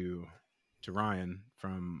out to Ryan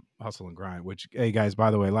from Hustle and Grind. Which, hey guys, by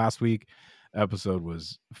the way, last week episode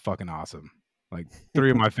was fucking awesome. Like three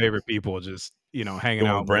of my favorite people just hanging Going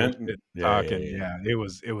out, Brent. bullshit, Yeah, yeah, talking. yeah. Yeah,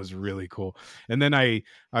 it was really cool. And then I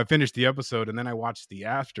finished the episode, and then I watched the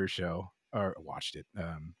after show, or watched it,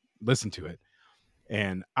 listened to it,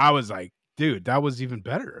 and I was like, dude, that was even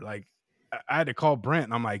better. Like I had to call Brent,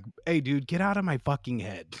 and I'm like, hey, dude, get out of my fucking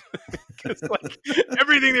head. Because like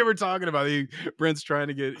everything they were talking about, Brent's trying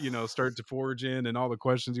to get start to forge in, and all the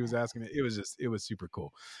questions he was asking, it was super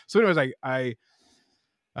cool. So anyways, I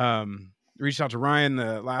reached out to Ryan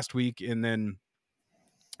last week, and then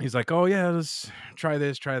he's like, oh yeah, let's try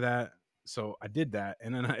this, try that. So I did that,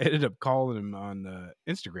 and then I ended up calling him on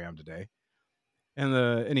Instagram today,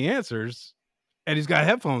 and he answers, and he's got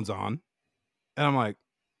headphones on, and I'm like,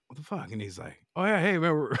 what the fuck? And he's like, oh yeah, hey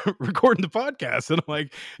man, we're recording the podcast. And I'm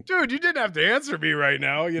like, dude, you didn't have to answer me right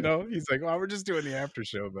now. He's like, well, we're just doing the after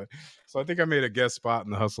show. But so I think I made a guest spot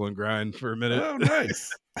in the Hustle and Grind for a minute. Oh,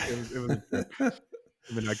 nice. It was a trip.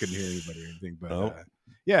 I mean, I couldn't hear anybody or anything, but Oh,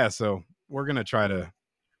 yeah, so we're gonna try to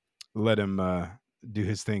let him do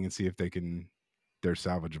his thing and see if they're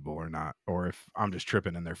salvageable or not, or if I'm just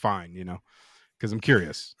tripping and they're fine, because I'm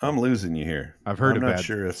curious. I'm losing you here. I've heard I'm of not bad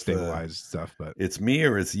sure if stabilized stuff, but it's me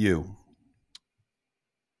or it's you.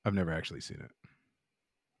 I've never actually seen it.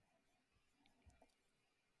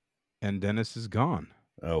 And Dennis is gone.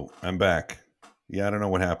 Oh, I'm back. Yeah, I don't know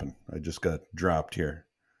what happened. I just got dropped here.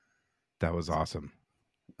 That was awesome.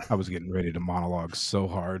 I was getting ready to monologue so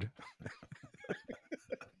hard.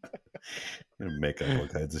 Make up all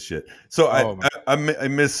kinds of shit. So I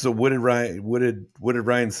miss. So what did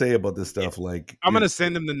Ryan say about this stuff? Like, I'm gonna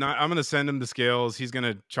send him the scales. He's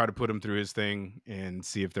gonna try to put them through his thing and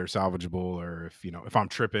see if they're salvageable, or if I'm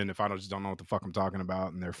tripping, if I just don't know what the fuck I'm talking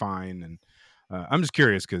about, and they're fine. And I'm just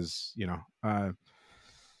curious because I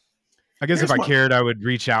guess if I cared, I would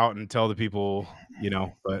reach out and tell the people,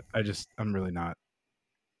 but I'm really not.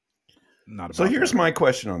 So here's my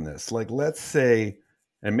question on this. Like, let's say,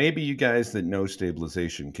 and maybe you guys that know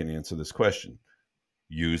stabilization can answer this question.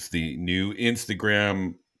 Use the new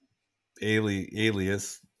Instagram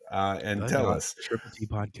alias and tell us. Triple T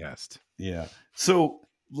podcast. Yeah. So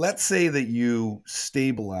let's say that you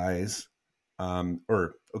stabilize,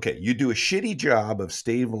 you do a shitty job of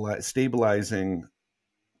stabilizing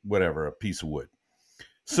whatever, a piece of wood.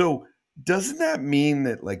 So doesn't that mean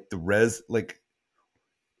that like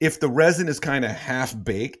if the resin is kind of half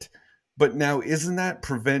baked, but now isn't that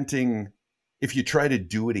preventing, if you try to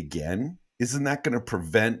do it again, isn't that going to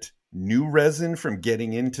prevent new resin from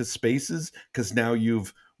getting into spaces because now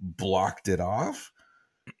you've blocked it off?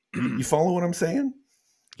 You follow what I'm saying?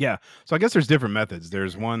 Yeah. So I guess there's different methods.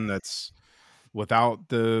 There's one that's without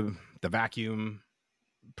the vacuum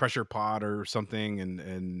pressure pot or something,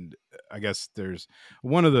 and I guess there's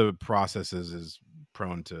one of the processes is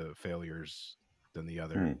prone to failures than the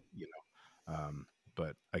other.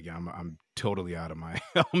 But again, I'm totally out of my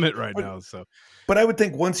element right now. So, but I would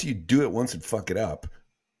think once you do it once and fuck it up,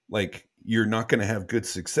 like you're not going to have good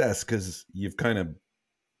success because you've kind of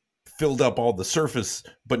filled up all the surface,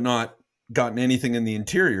 but not gotten anything in the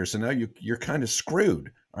interior. So now you're kind of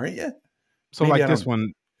screwed, aren't you? So maybe like this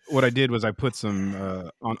one, what I did was I put some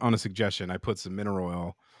on a suggestion. I put some mineral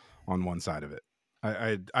oil on one side of it.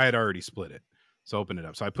 I had already split it, So open it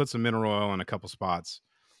up. So I put some mineral oil in a couple spots.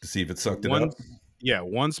 To see if it The sucked it up.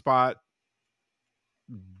 one spot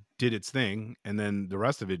did its thing, and then the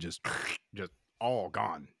rest of it just all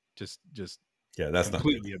gone. Just Yeah, that's not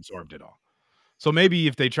good. completely absorbed it all. So maybe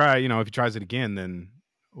if they try, if he tries it again, then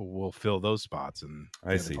we'll fill those spots and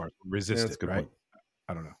I see. parts will Yeah, resist that's a it, good right? point.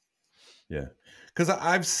 I don't know. Yeah, because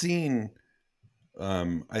I've seen,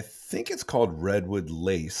 I think it's called redwood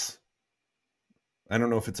lace. I don't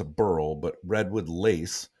know if it's a burl, but redwood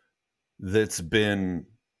lace that's been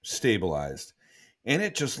stabilized, and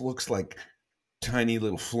it just looks like tiny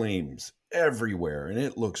little flames everywhere, and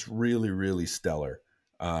it looks really, really stellar.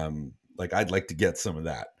 Like I'd like to get some of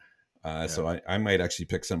that. So I might actually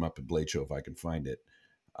pick some up at Blade Show if I can find it.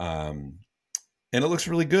 And it looks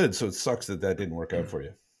really good. So it sucks that didn't work out for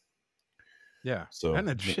you. Yeah. So And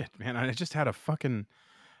then shit, man, I just had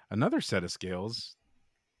another set of scales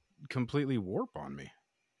completely warp on me.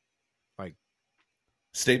 Like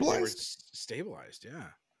they were stabilized. stabilized. Yeah.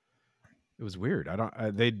 It was weird.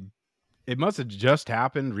 It must have just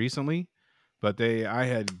happened recently, but I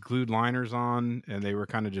had glued liners on and they were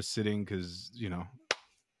kind of just sitting because,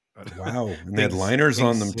 Wow, and they had things liners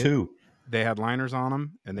on things them sit. too. They had liners on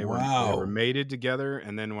them and they were Wow. mated together.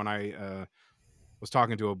 And then when I was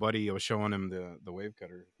talking to a buddy, I was showing him the wave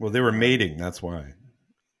cutter. Well, they And were mating. That's why.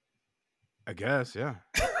 I guess, yeah.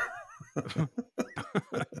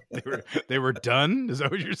 they were done. Is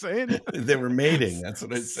that what you're saying? They were mating. That's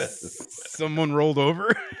what it says. Someone rolled over.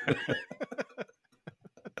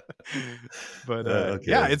 But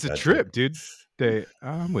Okay, yeah, that's it's a bad trip, joke. dude.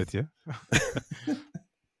 I'm with you.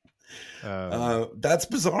 That's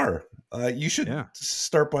bizarre. You should Yeah.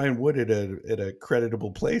 start buying wood at a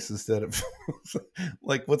creditable place instead of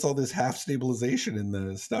like what's all this half stabilization in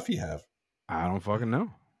the stuff you have. I don't fucking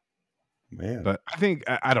know. Man. But I think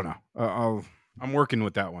I don't know. I'm working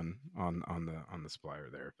with that one on the splier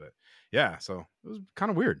there. But yeah, so it was kind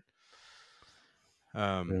of weird.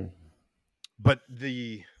 Yeah. But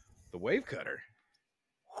the wave cutter.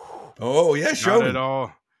 Oh yeah, show me.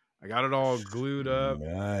 I got it all glued up.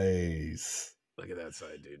 Nice. Look at that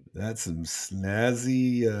side, dude. That's some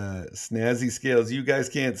snazzy scales. You guys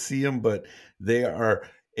can't see them, but they are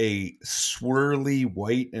a swirly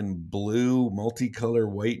white and blue, multicolor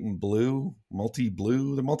white and blue,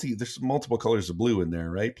 multi-blue. There's multiple colors of blue in there,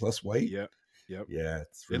 right? Plus white. Yep. Yeah,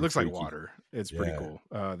 it's It really looks like freaky. water. It's pretty Yeah, cool.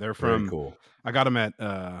 They're very from cool. I got them at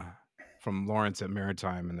from Lawrence at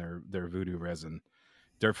Maritime, and they're voodoo resin.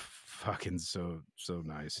 They're fucking so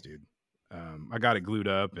nice, dude. I got it glued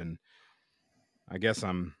up, and I guess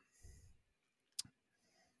I'm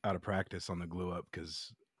out of practice on the glue up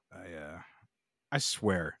because I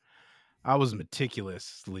swear I was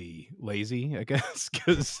meticulously lazy, I guess,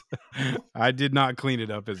 because I did not clean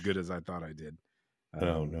it up as good as I thought I did.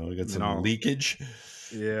 Oh no, we got and some leakage.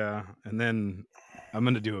 Yeah, and then I'm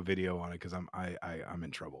gonna do a video on it because I'm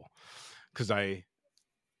in trouble because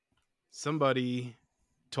somebody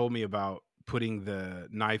told me about putting the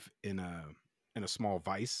knife in a small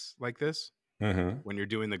vise like this Uh-huh. when you're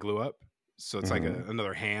doing the glue up, so it's like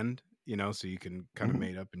another hand, so you can kind of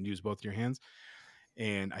mate up and use both your hands.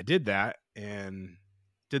 And I did that and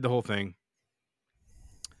did the whole thing.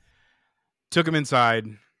 Took them inside,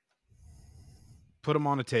 put them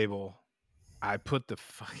on a table. I put the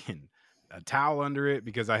fucking a towel under it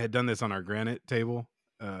because I had done this on our granite table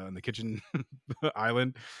in the kitchen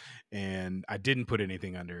island, and I didn't put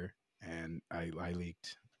anything under, and I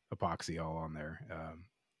leaked epoxy all on there.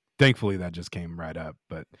 Thankfully, that just came right up,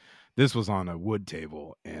 but this was on a wood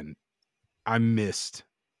table, and I missed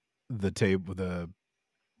the table,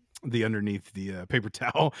 the underneath the paper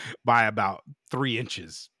towel by about 3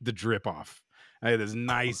 inches. The drip off. I had this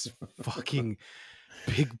nice fucking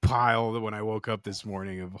big pile that when I woke up this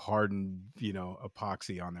morning of hardened,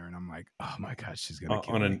 epoxy on there, and I'm like, oh my gosh, she's gonna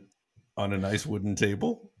kill me. On a nice wooden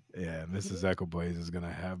table. Yeah, Mrs. Eckelblaze is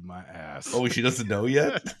gonna have my ass. Oh, she doesn't know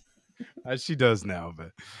yet. She does now,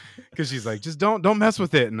 but because she's like, just don't mess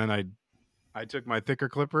with it. And then I took my thicker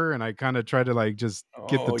clipper and I kind of tried to like just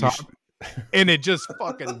get the top, and it just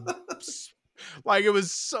fucking like it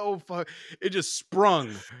was so it just sprung.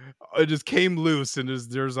 It just came loose, and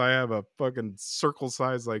I have a fucking circle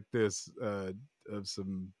size like this of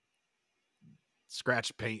some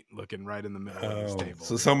scratch paint looking right in the middle of this table.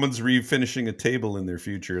 So someone's refinishing a table in their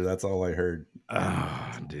future. That's all I heard.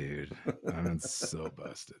 Oh, dude, I'm so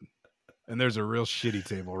busted. And there's a real shitty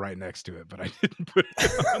table right next to it, but I didn't put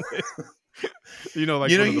it on it.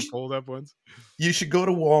 Like one of the fold up ones. You should go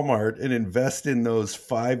to Walmart and invest in those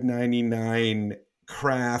 $5.99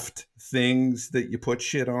 craft things that you put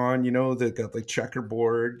shit on, you know, that got like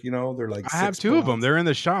checkerboard, you know, they're like I have 6 two of them. bucks. They're in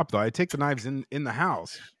the shop though. I take the knives in the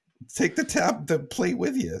house. Take the plate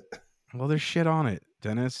with you. Well, there's shit on it,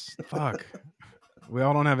 Dennis. Fuck. We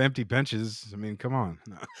all don't have empty benches. I mean, come on.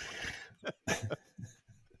 You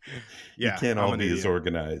Yeah, can't I'm all an be as idiot.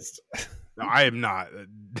 organized. No, I am not.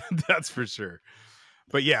 That's for sure.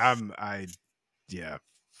 But yeah, yeah,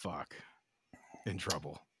 fuck. In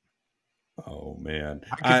trouble. Oh man.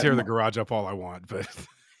 I can tear the garage up all I want, but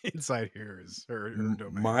inside here is her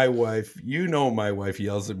domain. My wife, you know, my wife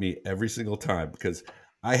yells at me every single time because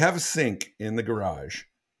I have a sink in the garage,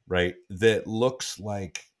 right? That looks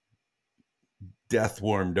like death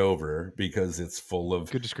warmed over because it's full of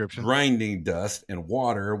Good description. grinding dust and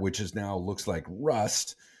water, which is now looks like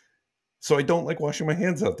rust. So I don't like washing my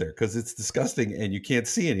hands out there because it's disgusting and you can't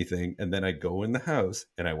see anything. And then I go in the house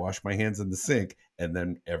and I wash my hands in the sink. And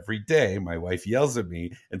then every day my wife yells at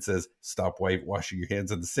me and says, "Stop washing your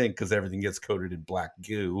hands in the sink," because everything gets coated in black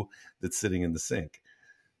goo that's sitting in the sink.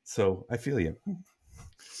 So I feel you.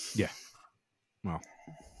 Yeah. Well,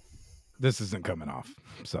 this isn't coming off.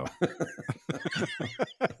 So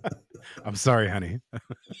I'm sorry, honey.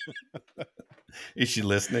 Is she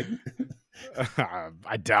listening?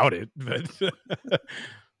 I doubt it, but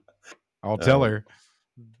I'll tell her.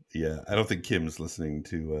 Yeah, I don't think Kim's listening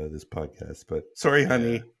to this podcast, but sorry,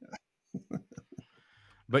 honey.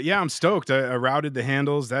 But yeah, I'm stoked. I routed the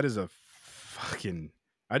handles. That is a fucking.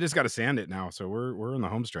 I just got to sand it now, so we're in the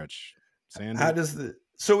home stretch. Sand How it. does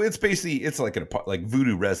so it's basically it's like like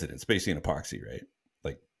Voodoo Resin. It's basically an epoxy, right?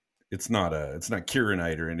 Like it's not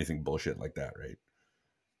Kieranite or anything bullshit like that, right?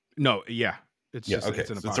 No, yeah, it's Yeah, just okay. it's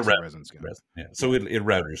an So epoxy resin skin. Yeah. So it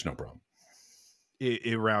routers no problem.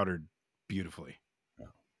 It routed beautifully.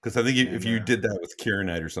 Because I think if you did that with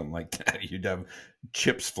Kieranite or something like that, you'd have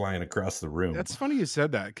chips flying across the room. That's funny you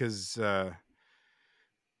said that because I'm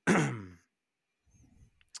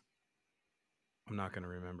not going to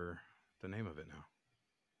remember the name of it now.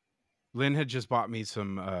 Lynn had just bought me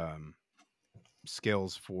some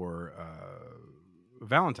scales for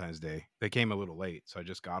Valentine's Day. They came a little late, so I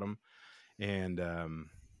just got them. And God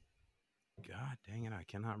dang it, I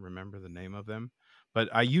cannot remember the name of them. But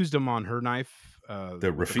I used them on her knife.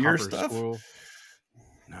 The Raffir stuff? Squirrel.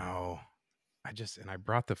 No, I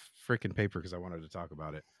brought the freaking paper because I wanted to talk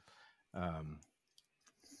about it. But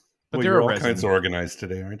well, you're all kinds of organized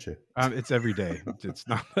today, aren't you? It's every day. It's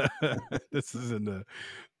not. This isn't a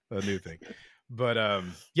new thing. But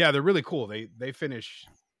yeah, they're really cool. They finish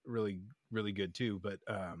really really good too. But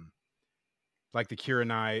like the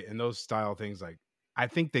Kieranite and those style things, like I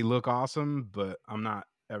think they look awesome, but I'm not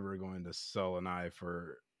ever going to sell a knife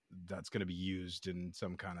that's going to be used in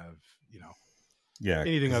some kind of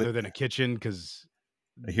anything other than a kitchen because.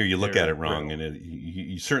 I hear you look at it wrong, and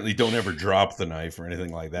you certainly don't ever drop the knife or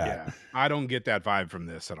anything like that. Yeah, I don't get that vibe from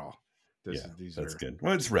this at all. That's good.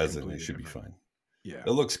 Well, it's resin; it should be fine. Yeah,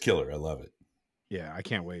 it looks killer. I love it. Yeah, I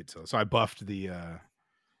can't wait. So I buffed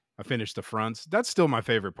I finished the fronts. That's still my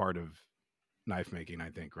favorite part of knife making, I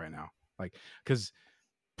think, right now. Like, because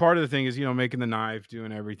part of the thing is making the knife,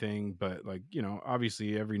 doing everything, but like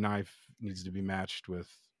obviously every knife needs to be matched with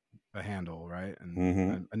a handle, right?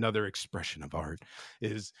 And another expression of art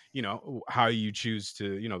is how you choose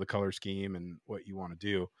to the color scheme and what you want to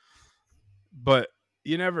do. But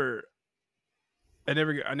I never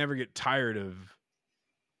get tired of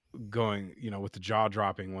going with the jaw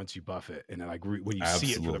dropping once you buff it, and like when you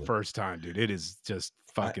see it for the first time, dude, it is just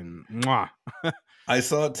fucking mwah. I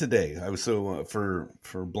saw it today. I was for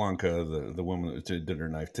Blanca, the woman that did her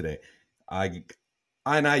knife today.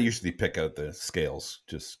 I usually pick out the scales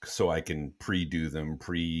just so I can pre-do them,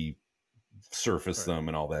 pre-surface them,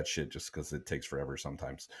 and all that shit, just because it takes forever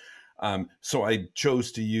sometimes. So I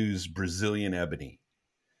chose to use Brazilian ebony.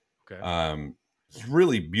 Okay. It's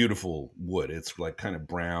really beautiful wood. It's like kind of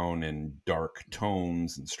brown and dark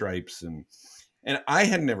tones and stripes, and I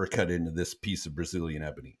had never cut into this piece of Brazilian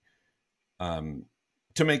ebony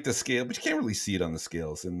to make the scale, but you can't really see it on the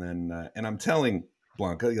scales. And then and I'm telling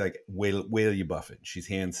Blanca, like, wait till you buff it. She's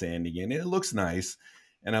hand sanding it, and it looks nice.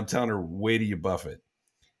 And I'm telling her, wait till you buff it.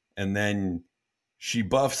 And then she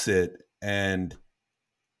buffs it, and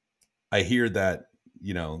I hear that,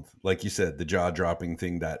 like you said, the jaw dropping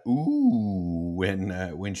thing, that ooh,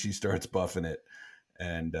 when she starts buffing it.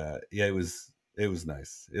 And yeah, it was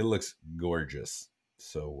nice. It looks gorgeous.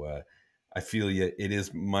 So I feel you. It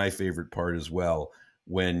is my favorite part as well,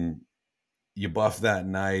 when you buff that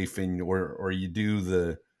knife and or you do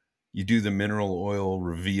the mineral oil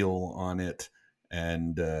reveal on it,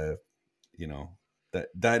 and that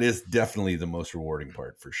is definitely the most rewarding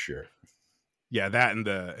part for sure. Yeah, that and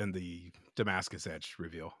the Damascus Edge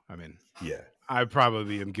reveal. I mean, Yeah. I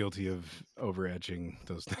probably am guilty of over etching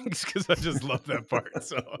those things because I just love that part.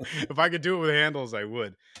 So if I could do it with handles, I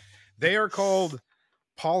would. They are called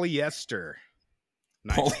polyester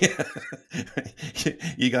Poly- knives.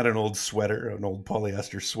 you got an old sweater, an old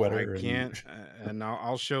polyester I sweater, and can't, and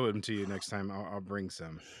I'll show them to you next time. I'll bring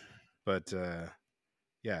some, but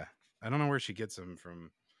yeah, I don't know where she gets them from.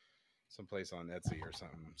 Someplace on Etsy or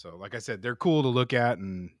something. So, like I said, they're cool to look at,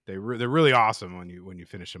 and they're really awesome when you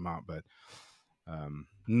finish them out. But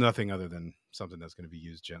nothing other than something that's going to be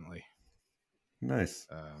used gently. nice.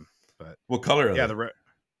 But What color are yeah, they?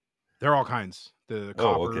 they're all kinds. The Oh,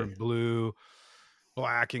 copper, okay. blue,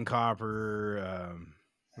 black, and copper.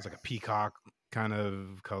 It's like a peacock kind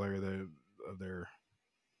of color of their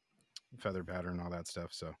feather pattern, all that stuff.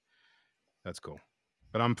 So that's cool.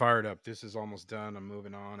 But I'm fired up. This is almost done. I'm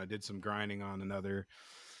moving on. I did some grinding on another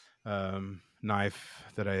knife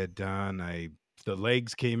that I had done. The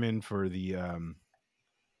legs came in for the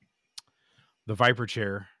Viper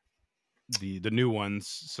chair, the new ones.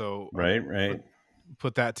 So I Right, put right.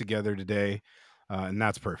 put that together today, and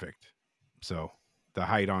that's perfect. So the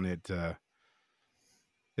height on it,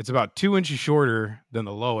 it's about 2 inches shorter than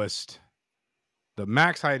the lowest. The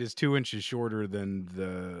max height is 2 inches shorter than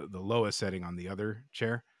the lowest setting on the other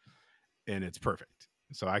chair, and it's perfect.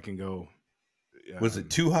 So I can go. Was it Um,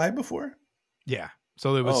 too high before? yeah.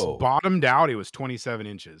 So it was Oh, bottomed out. It was 27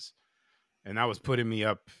 inches, and that was putting me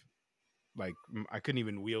up like I couldn't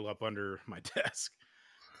even wheel up under my desk.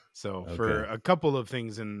 So for okay. a couple of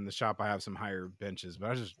things in the shop, I have some higher benches, but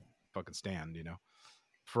I just fucking stand,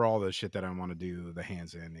 for all the shit that I want to do, the hand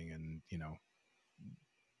sanding and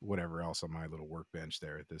whatever else on my little workbench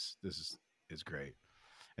there. This is great,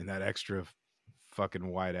 and that extra fucking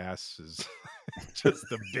wide ass is just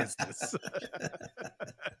the business.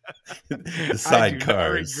 The I do not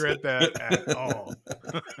sidecars. regret that at all.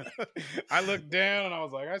 I looked down and I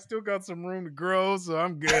was like, I still got some room to grow, so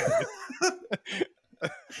I'm good.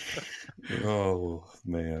 Oh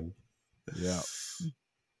man. Yeah.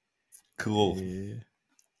 Cool. Yeah.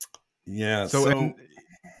 Yeah, So, and so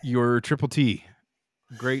your Triple T,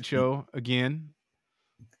 great show again.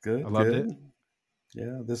 I good, loved it. good.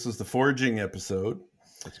 Yeah, this is the foraging episode.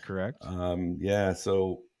 That's correct. Yeah,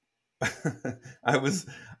 so I was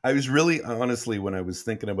I was really honestly when I was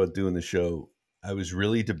thinking about doing the show, I was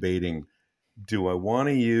really debating, do I want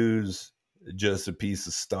to use just a piece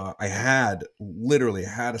of stock? I had literally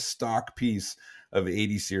had a stock piece of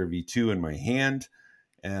 80 CRV2 in my hand,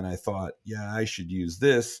 and I thought, yeah, I should use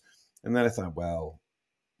this. And then I thought, well,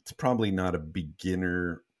 it's probably not a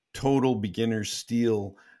total beginner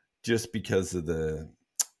steel, just because of the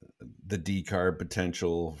decarb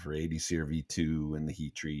potential for 80 CRV2 and the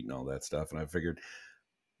heat treat and all that stuff. And I figured,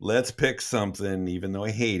 let's pick something, even though I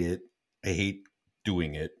hate it. I hate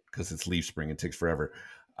doing it because it's leaf spring. It takes forever.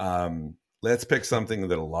 Let's pick something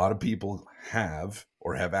that a lot of people have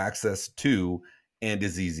or have access to and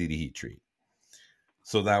is easy to heat treat.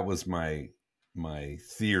 So that was my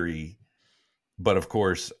theory. But of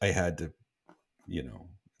course, I had to,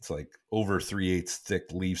 it's like over 3/8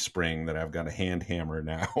 thick leaf spring that I've got a hand hammer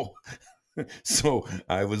now. So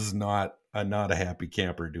I was not a happy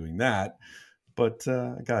camper doing that, but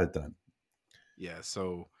I got it done. Yeah.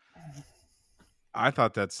 So I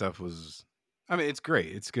thought that stuff was, I mean, it's great.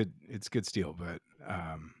 It's good. It's good steel. But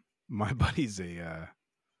my buddy's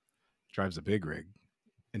drives a big rig,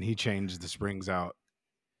 and he changed the springs out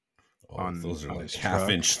Oh, on those are on like his half truck.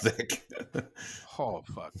 inch thick. Oh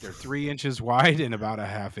fuck, they're 3 inches wide and about a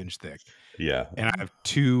half inch thick, Yeah. and I have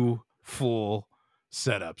two full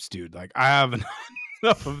setups, dude. Like I have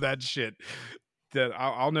enough of that shit that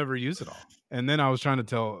I'll never use it all. And then I was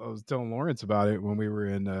telling Lawrence about it when we were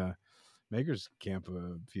in Maker's Camp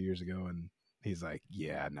a few years ago, and he's like,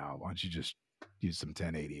 "Yeah, no, why don't you just use some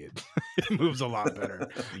 1080? It moves a lot better."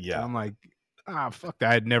 And Yeah. I'm like, fuck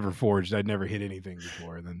that. I'd never forged. I'd never hit anything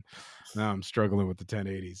before. And then now I'm struggling with the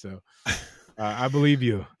 1080. So I believe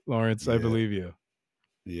you, Lawrence. I Yeah. believe you.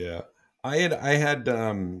 Yeah. I had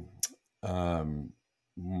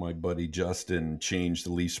my buddy Justin change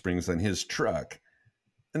the leaf springs on his truck.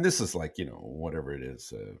 And this is like, whatever it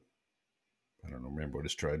is. I don't know, remember what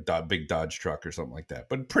his truck, big Dodge truck or something like that,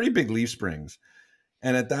 but pretty big leaf springs.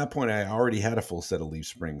 And at that point, I already had a full set of leaf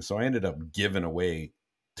springs. So I ended up giving away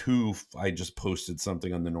two. I just posted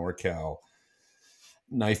something on the NorCal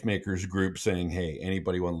knife makers group saying, hey,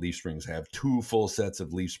 anybody want leaf springs? I have two full sets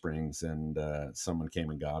of leaf springs. And someone came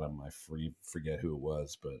and got them. I forget who it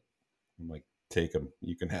was, but I'm like, take them.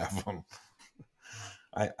 You can have them.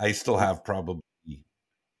 I still have probably,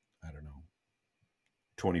 I don't know,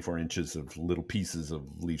 24 inches of little pieces of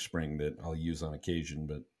leaf spring that I'll use on occasion,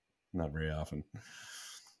 but not very often.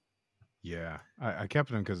 Yeah, I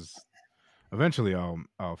kept them because eventually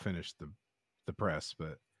I'll finish the press,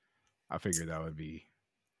 but I figured that would be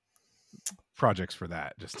projects for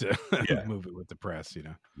that just to Yeah, move it with the press,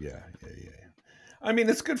 yeah. I mean,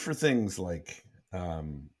 it's good for things like,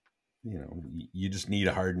 you just need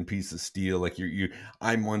a hardened piece of steel. Like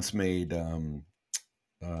I once made, um,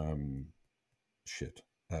 shit.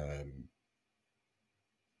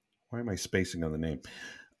 Why am I spacing on the name?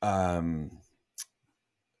 Um,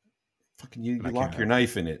 fucking And you I can't lock your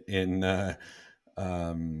knife in it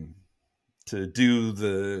um, to do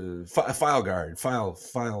the file guard, file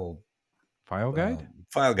guide.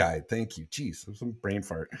 file guide. Thank you. Jeez, there's some brain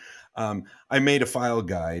fart. I made a file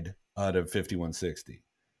guide out of 5160.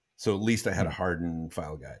 So at least I had a Hmm, hardened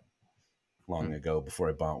file guide long hmm. ago before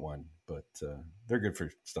I bought one. But they're good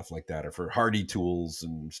for stuff like that, or for hardy tools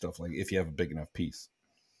and stuff like if you have a big enough piece.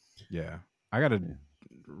 Yeah, I got to Yeah.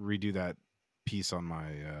 redo that piece on my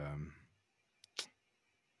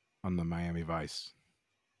on the Miami Vice.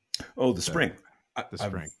 Oh, the That spring. the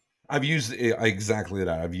I've spring. I've used exactly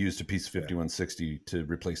that. I've used a piece of Yeah, 5160 to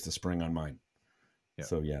replace the spring on mine. yeah.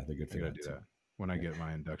 So yeah, they're good I for got to that do too. that when I Yeah, get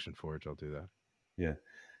my induction forge. I'll do that. yeah.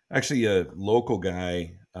 Actually, a local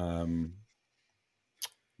guy.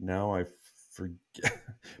 Now I forget.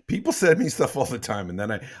 People send me stuff all the time, and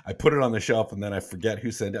then I put it on the shelf, and then I forget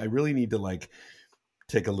who sent it. I really need to like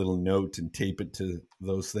take a little note and tape it to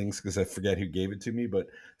those things because I forget who gave it to me. But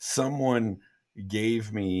someone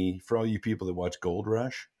gave me, for all you people that watch Gold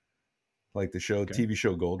Rush, like the show, Okay. TV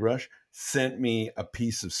show Gold Rush, sent me a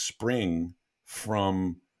piece of spring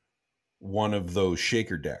from one of those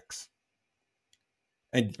shaker decks.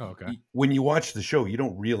 And Oh, okay. when you watch the show, you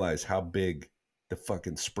don't realize how big the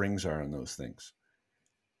fucking springs are on those things.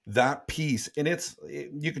 That piece, and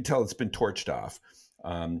you can tell it's been torched off.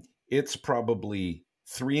 It's probably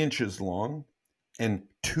 3 inches long and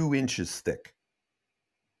 2 inches thick.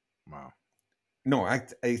 Wow. No,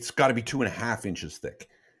 it's got to be 2.5 inches thick.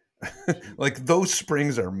 Jeez. Like those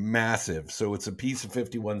springs are massive. So it's a piece of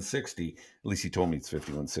 5160. At least he told me it's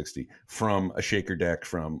 5160 from a shaker deck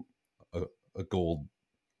from a, a gold,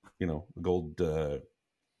 a gold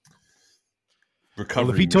Well,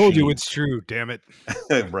 if recovery he told you, machine. it's true. Damn it.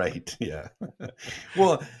 Right. Yeah.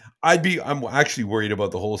 Well, I'm actually worried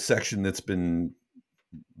about the whole section that's been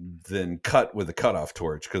then cut with a cutoff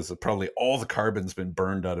torch because probably all the carbon's been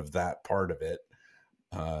burned out of that part of it.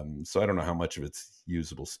 So I don't know how much of it's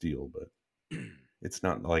usable steel, but it's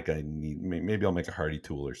not like I need. Maybe I'll make a hardy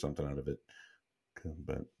tool or something out of it,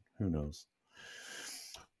 but who knows?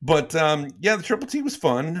 But yeah, the Triple T was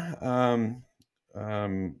fun. Um,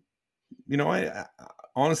 I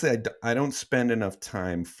honestly, I don't spend enough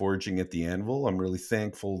time forging at the anvil. I'm really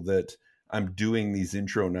thankful that I'm doing these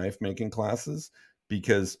intro knife making classes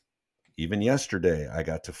because even yesterday I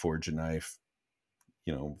got to forge a knife,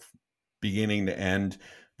 beginning to end.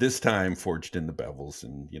 This time forged in the bevels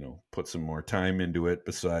and, put some more time into it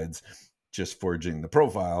besides just forging the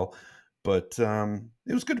profile. But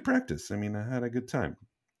it was good to practice. I mean, I had a good time.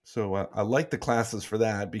 So I like the classes for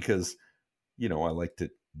that because I like to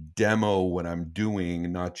demo what I'm doing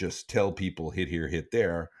and not just tell people hit here, hit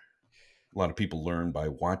there. A lot of people learn by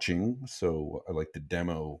watching, so I like to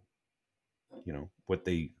demo, what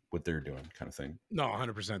they're doing, kind of thing. No,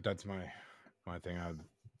 100%. That's my thing. I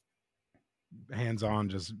hands on,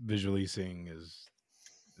 just visually seeing is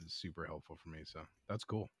super helpful for me. So that's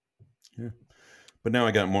cool. Yeah, but now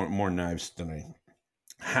I got more knives than I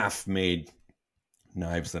half made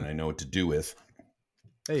knives than I know what to do with.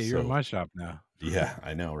 Hey, you're in So my shop now. yeah,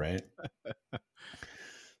 I know, right?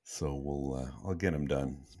 So I'll get them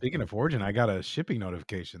done. Speaking But of forging, I got a shipping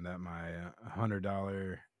notification that my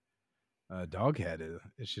 $100 dog head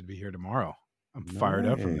it should be here tomorrow. I'm fired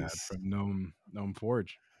up from that nice. from Gnome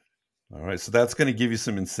Forge. All right, so that's going to give you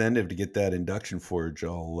some incentive to get that induction forge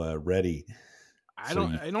all ready. I So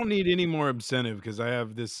don't you, I don't need any more incentive because I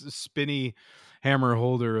have this spinny hammer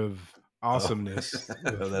holder of oh, awesomeness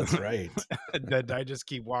with that's right. that I just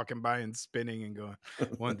keep walking by and spinning and going,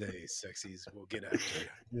 one day, sexies will get after you.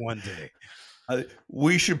 One day.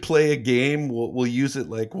 We should play a game. We'll use it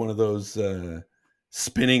like one of those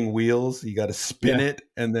spinning wheels. You got to spin Yeah. it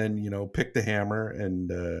and then pick the hammer,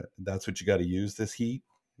 and that's what you got to use this heat.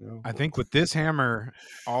 I think with this hammer,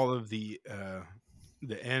 all of the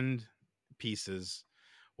end pieces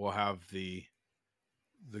will have the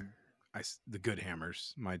the good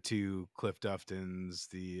hammers. My two Cliff Duftons,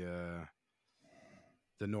 the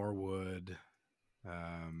Norwood,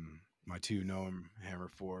 my two Gnome Hammer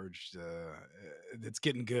Forged. It's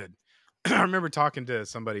getting good. I remember talking to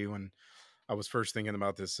somebody when I was first thinking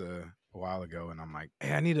about this a while ago, and I'm like,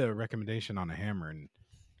 "Hey, I need a recommendation on a hammer." And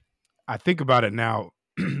I think about it now,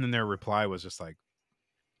 and their reply was just like,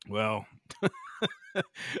 "Well,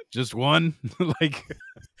 just one." Like,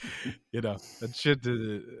 that shit.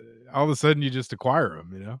 All of a sudden, you just acquire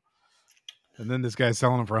them. And then this guy's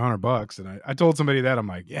selling them for $100, and I told somebody that I'm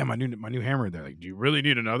like, "Yeah, my new hammer." They're like, "Do you really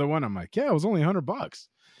need another one?" I'm like, "Yeah, it was only $100."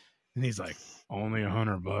 And he's like, "Only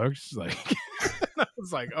 $100?" Like, I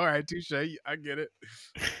was like, "All right, touche. I get it.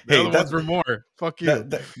 The Hey, other ones were more. Fuck you."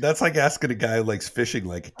 that's like asking a guy who likes fishing,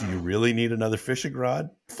 like, do you really need another fishing rod?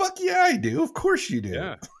 Fuck yeah, I do. Of course you do.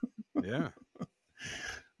 Yeah, yeah. I've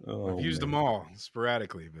Oh used them man. all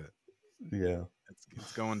sporadically, but Yeah.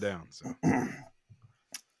 it's going down. So I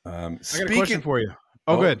got a question Speaking. for you.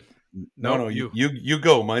 Oh, Oh good. no, Nope, you. you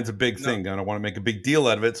go. Mine's a big No. thing. I don't want to make a big deal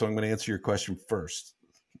out of it, so I'm going to answer your question first.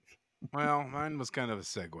 Well, mine was kind of a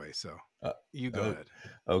segue, so Uh, you go uh, ahead.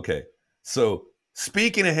 okay. So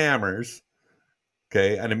speaking of hammers,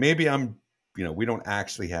 okay, and maybe we don't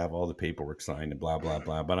actually have all the paperwork signed and blah blah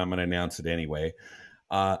blah, but I'm going to announce it anyway.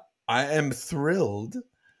 Uh, I am thrilled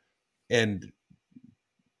and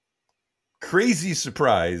crazy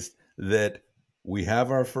surprised that we have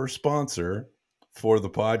our first sponsor for the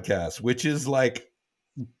podcast, which is like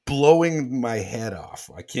blowing my head off.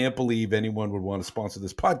 I can't believe anyone would want to sponsor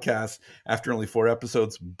this podcast after only 4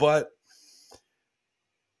 episodes, but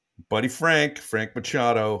buddy Frank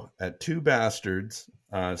Machado at Two Bastards,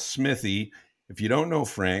 Smithy. If you don't know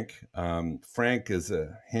Frank, Frank is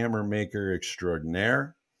a hammer maker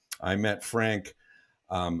extraordinaire. I met Frank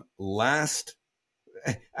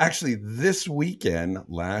this weekend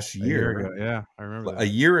last A year year, ago, yeah, I remember a that.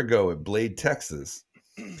 year ago at Blade, Texas.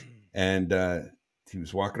 And he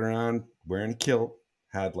was walking around wearing a kilt,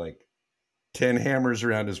 had like 10 hammers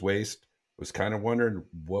around his waist, was kind of wondering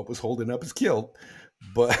what was holding up his kilt.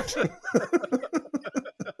 But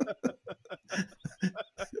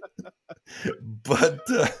but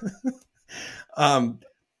um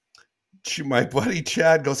my buddy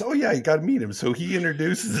Chad goes, "Oh yeah, you got to meet him." So he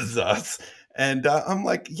introduces us, and I'm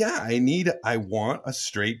like, "Yeah, I want a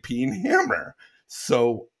straight peen hammer."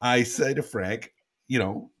 So I say to Frank, you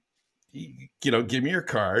know, give me your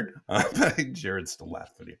card. Jared's still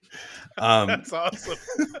laughing here. That's awesome.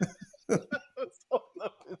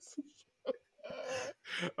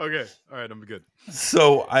 Okay, all right, I'm good.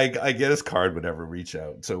 So I get his card, whatever, reach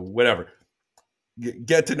out. So whatever.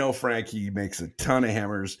 Get to know Frank. He makes a ton of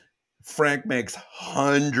hammers. Frank makes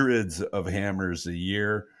hundreds of hammers a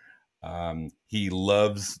year. He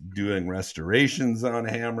loves doing restorations on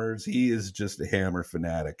hammers. He is just a hammer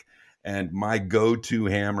fanatic. And my go-to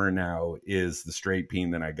hammer now is the straight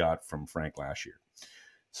peen that I got from Frank last year.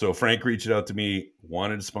 So Frank reached out to me,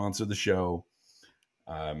 wanted to sponsor the show.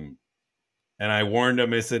 And I warned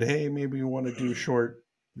him, I said, "Hey, maybe you want to do short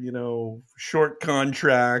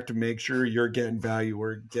contract, make sure you're getting value,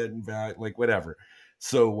 we're getting value, like whatever."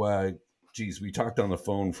 So, geez, we talked on the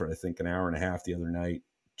phone for, I think, an hour and a half the other night,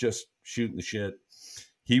 just shooting the shit.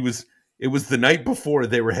 It was the night before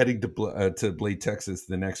they were heading to Blade, Texas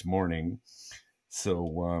the next morning.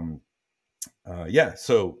 So,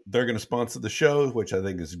 so they're going to sponsor the show, which I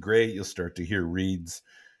think is great. You'll start to hear reads.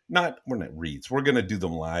 We're not reads. We're going to do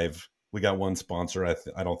them live. We got one sponsor. I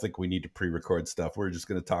don't think we need to pre-record stuff. We're just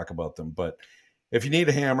going to talk about them. But if you need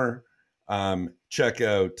a hammer, check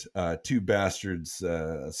out Two Bastards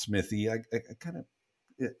Smithy. I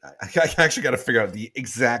actually got to figure out the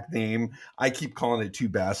exact name. I keep calling it Two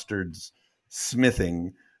Bastards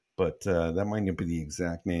Smithing, but that might not be the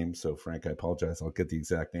exact name. So, Frank, I apologize. I'll get the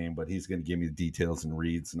exact name, but he's going to give me the details and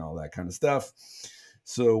reads and all that kind of stuff.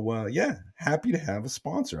 So, happy to have a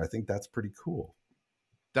sponsor. I think that's pretty cool.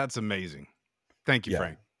 That's amazing. Thank you, Yeah.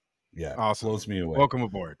 Frank. Yeah. Awesome. Blows me away. Welcome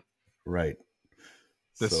aboard. Right.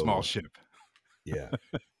 This small ship. Yeah.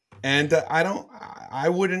 And I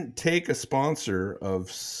wouldn't take a sponsor of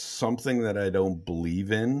something that I don't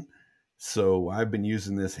believe in. So I've been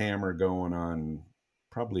using this hammer going on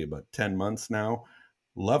probably about 10 months now.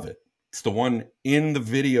 Love it. It's the one in the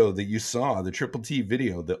video that you saw, the Triple T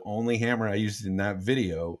video. The only hammer I used in that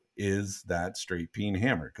video is that straight peen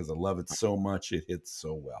hammer because I love it so much. It hits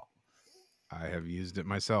so well. I have used it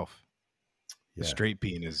myself. The straight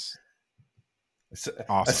peen is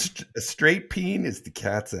awesome. A straight peen is the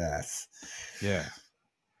cat's ass. Yeah.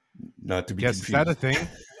 Not to be Yes, confused. is that a thing?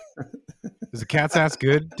 Is a cat's ass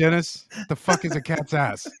good, Dennis? What the fuck is a cat's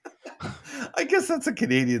ass? I guess that's a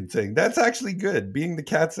Canadian thing. That's actually good. Being the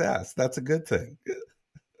cat's ass, that's a good thing.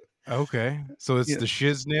 Okay. So it's Yeah, the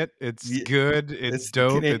shiznit. It's yeah, good. It's it's the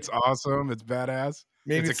dope. It's awesome. It's badass.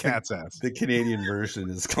 maybe It's a it's cat's ass. the Canadian version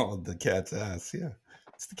is called the cat's ass. Yeah,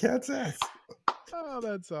 it's the cat's ass. Oh,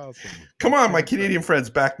 that's awesome. Come on, my Cat's Canadian ass. friends,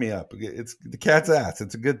 back me up. It's the cat's ass.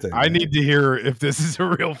 It's a good thing, I man. need to hear if this is a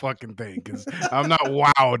real fucking thing because I'm not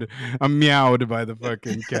wowed. I'm meowed by the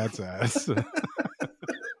fucking cat's ass. Get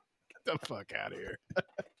the fuck out of here.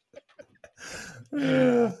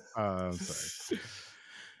 I'm sorry.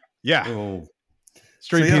 Yeah. Oh, so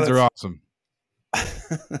Straight yeah, peas are awesome.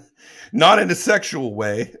 not in a sexual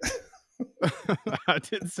way. I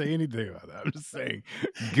didn't say anything about that. I'm just saying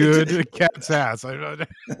good cat's ass. I'm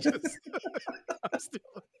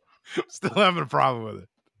still having a problem with it.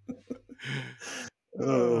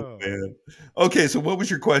 Oh man. Okay, so what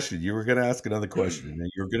was your question? You were going to ask another question,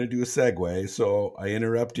 and you were going to do a segue. So I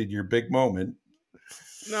interrupted your big moment.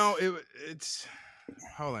 No, it's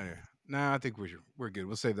hold on here. Nah, I think we're good.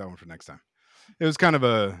 We'll save that one for next time. It was kind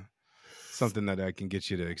of something that I can get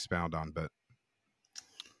you to expound on, but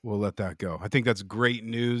we'll let that go. I think that's great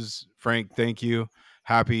news, Frank. Thank you.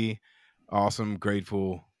 Happy, awesome,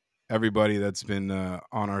 grateful. Everybody that's been on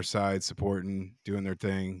our side, supporting, doing their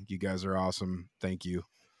thing. You guys are awesome. Thank you.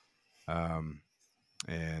 And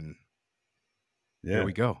Yeah. there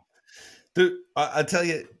we go. Dude, I tell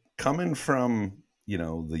you, coming from the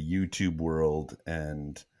YouTube world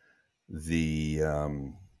and the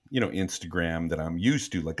Instagram that I'm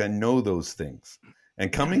used to, like I know those things,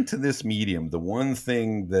 and coming to this medium, the one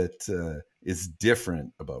thing that is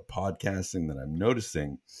different about podcasting that I'm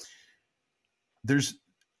noticing,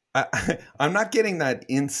 I'm not getting that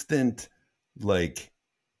instant like,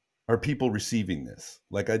 are people receiving this?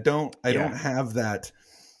 Like I don't have that.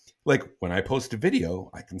 Like when I post a video,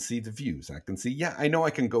 I can see the views. I can see, I know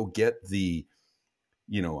I can go get the,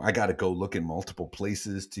 I got to go look in multiple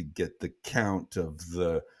places to get the count of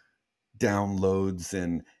the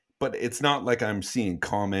downloads. But it's not like I'm seeing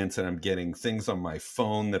comments and I'm getting things on my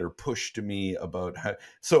phone that are pushed to me about how,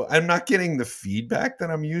 so I'm not getting the feedback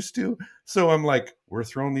that I'm used to. So I'm like, we're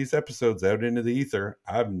throwing these episodes out into the ether.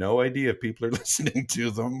 I have no idea if people are listening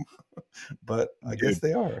to them, but I guess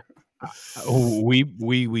they are.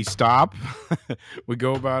 We stop. We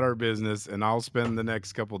go about our business, and I'll spend the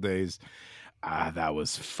next couple days. That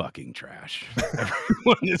was fucking trash.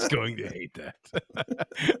 Everyone is going to hate that.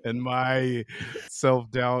 And my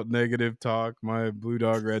self-doubt, negative talk, my blue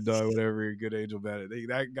dog, red dog, whatever, good angel, bad.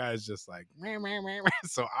 That guy's just like, meh, meh, meh, meh.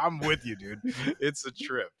 So I'm with you, dude. It's a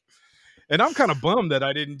trip. And I'm kind of bummed that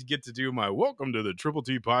I didn't get to do my welcome to the Triple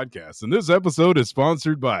T podcast. And this episode is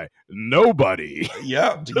sponsored by nobody.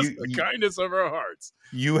 Yeah. Just the kindness of our hearts.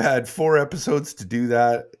 You had 4 episodes to do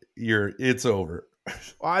that. It's over.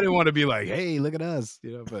 Well, I didn't want to be like, hey, look at us,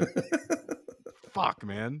 but fuck,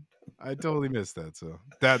 man. I totally missed that. So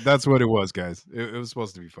that's what it was, guys. It was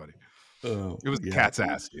supposed to be funny. It was the cat's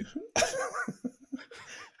ass, dude.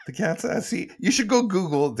 The cat's ass. See, you should go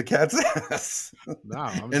Google the cat's ass. No,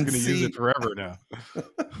 I'm just going to use it forever now.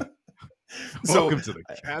 So, welcome to the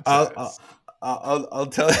cat's ass. I'll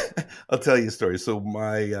tell you a story. So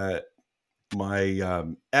my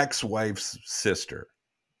ex-wife's sister,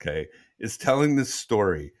 okay, is telling this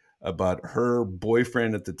story about her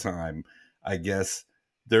boyfriend at the time. I guess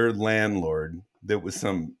their landlord, that was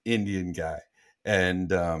some Indian guy, and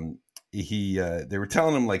they were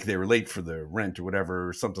telling him like they were late for the rent or whatever,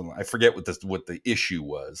 or something. I forget what the issue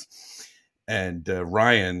was. And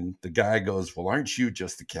Ryan, the guy, goes, well, aren't you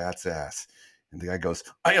just the cat's ass? And the guy goes,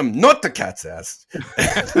 I am not the cat's ass.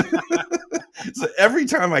 So every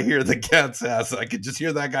time I hear the cat's ass, I could just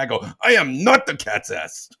hear that guy go, I am not the cat's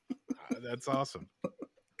ass. That's awesome.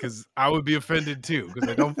 Because I would be offended too, because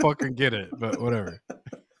I don't fucking get it, but whatever.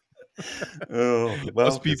 Oh, well,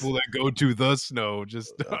 most people that go to the snow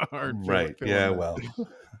just aren't right. Yeah, that. well,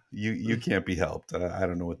 you can't be helped. I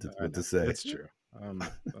don't know what to say. It's true. I'm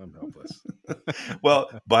helpless.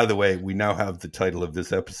 Well, by the way, we now have the title of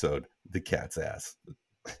this episode, The Cat's Ass.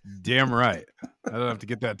 Damn right. I don't have to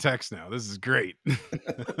get that text now. This is great.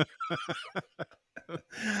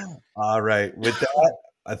 All right. With that,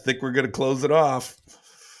 I think we're going to close it off.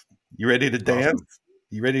 You ready to dance? Awesome.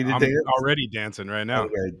 You ready to I'm dance? already dancing right now.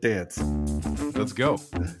 Okay, dance. Let's go.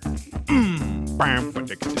 Oh,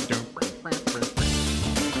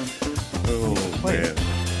 man.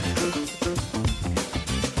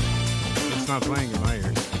 It's not playing in my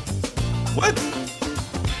ears. What?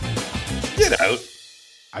 Get out.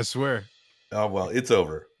 I swear. Oh, well, it's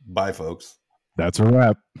over. Bye, folks. That's a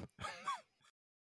wrap.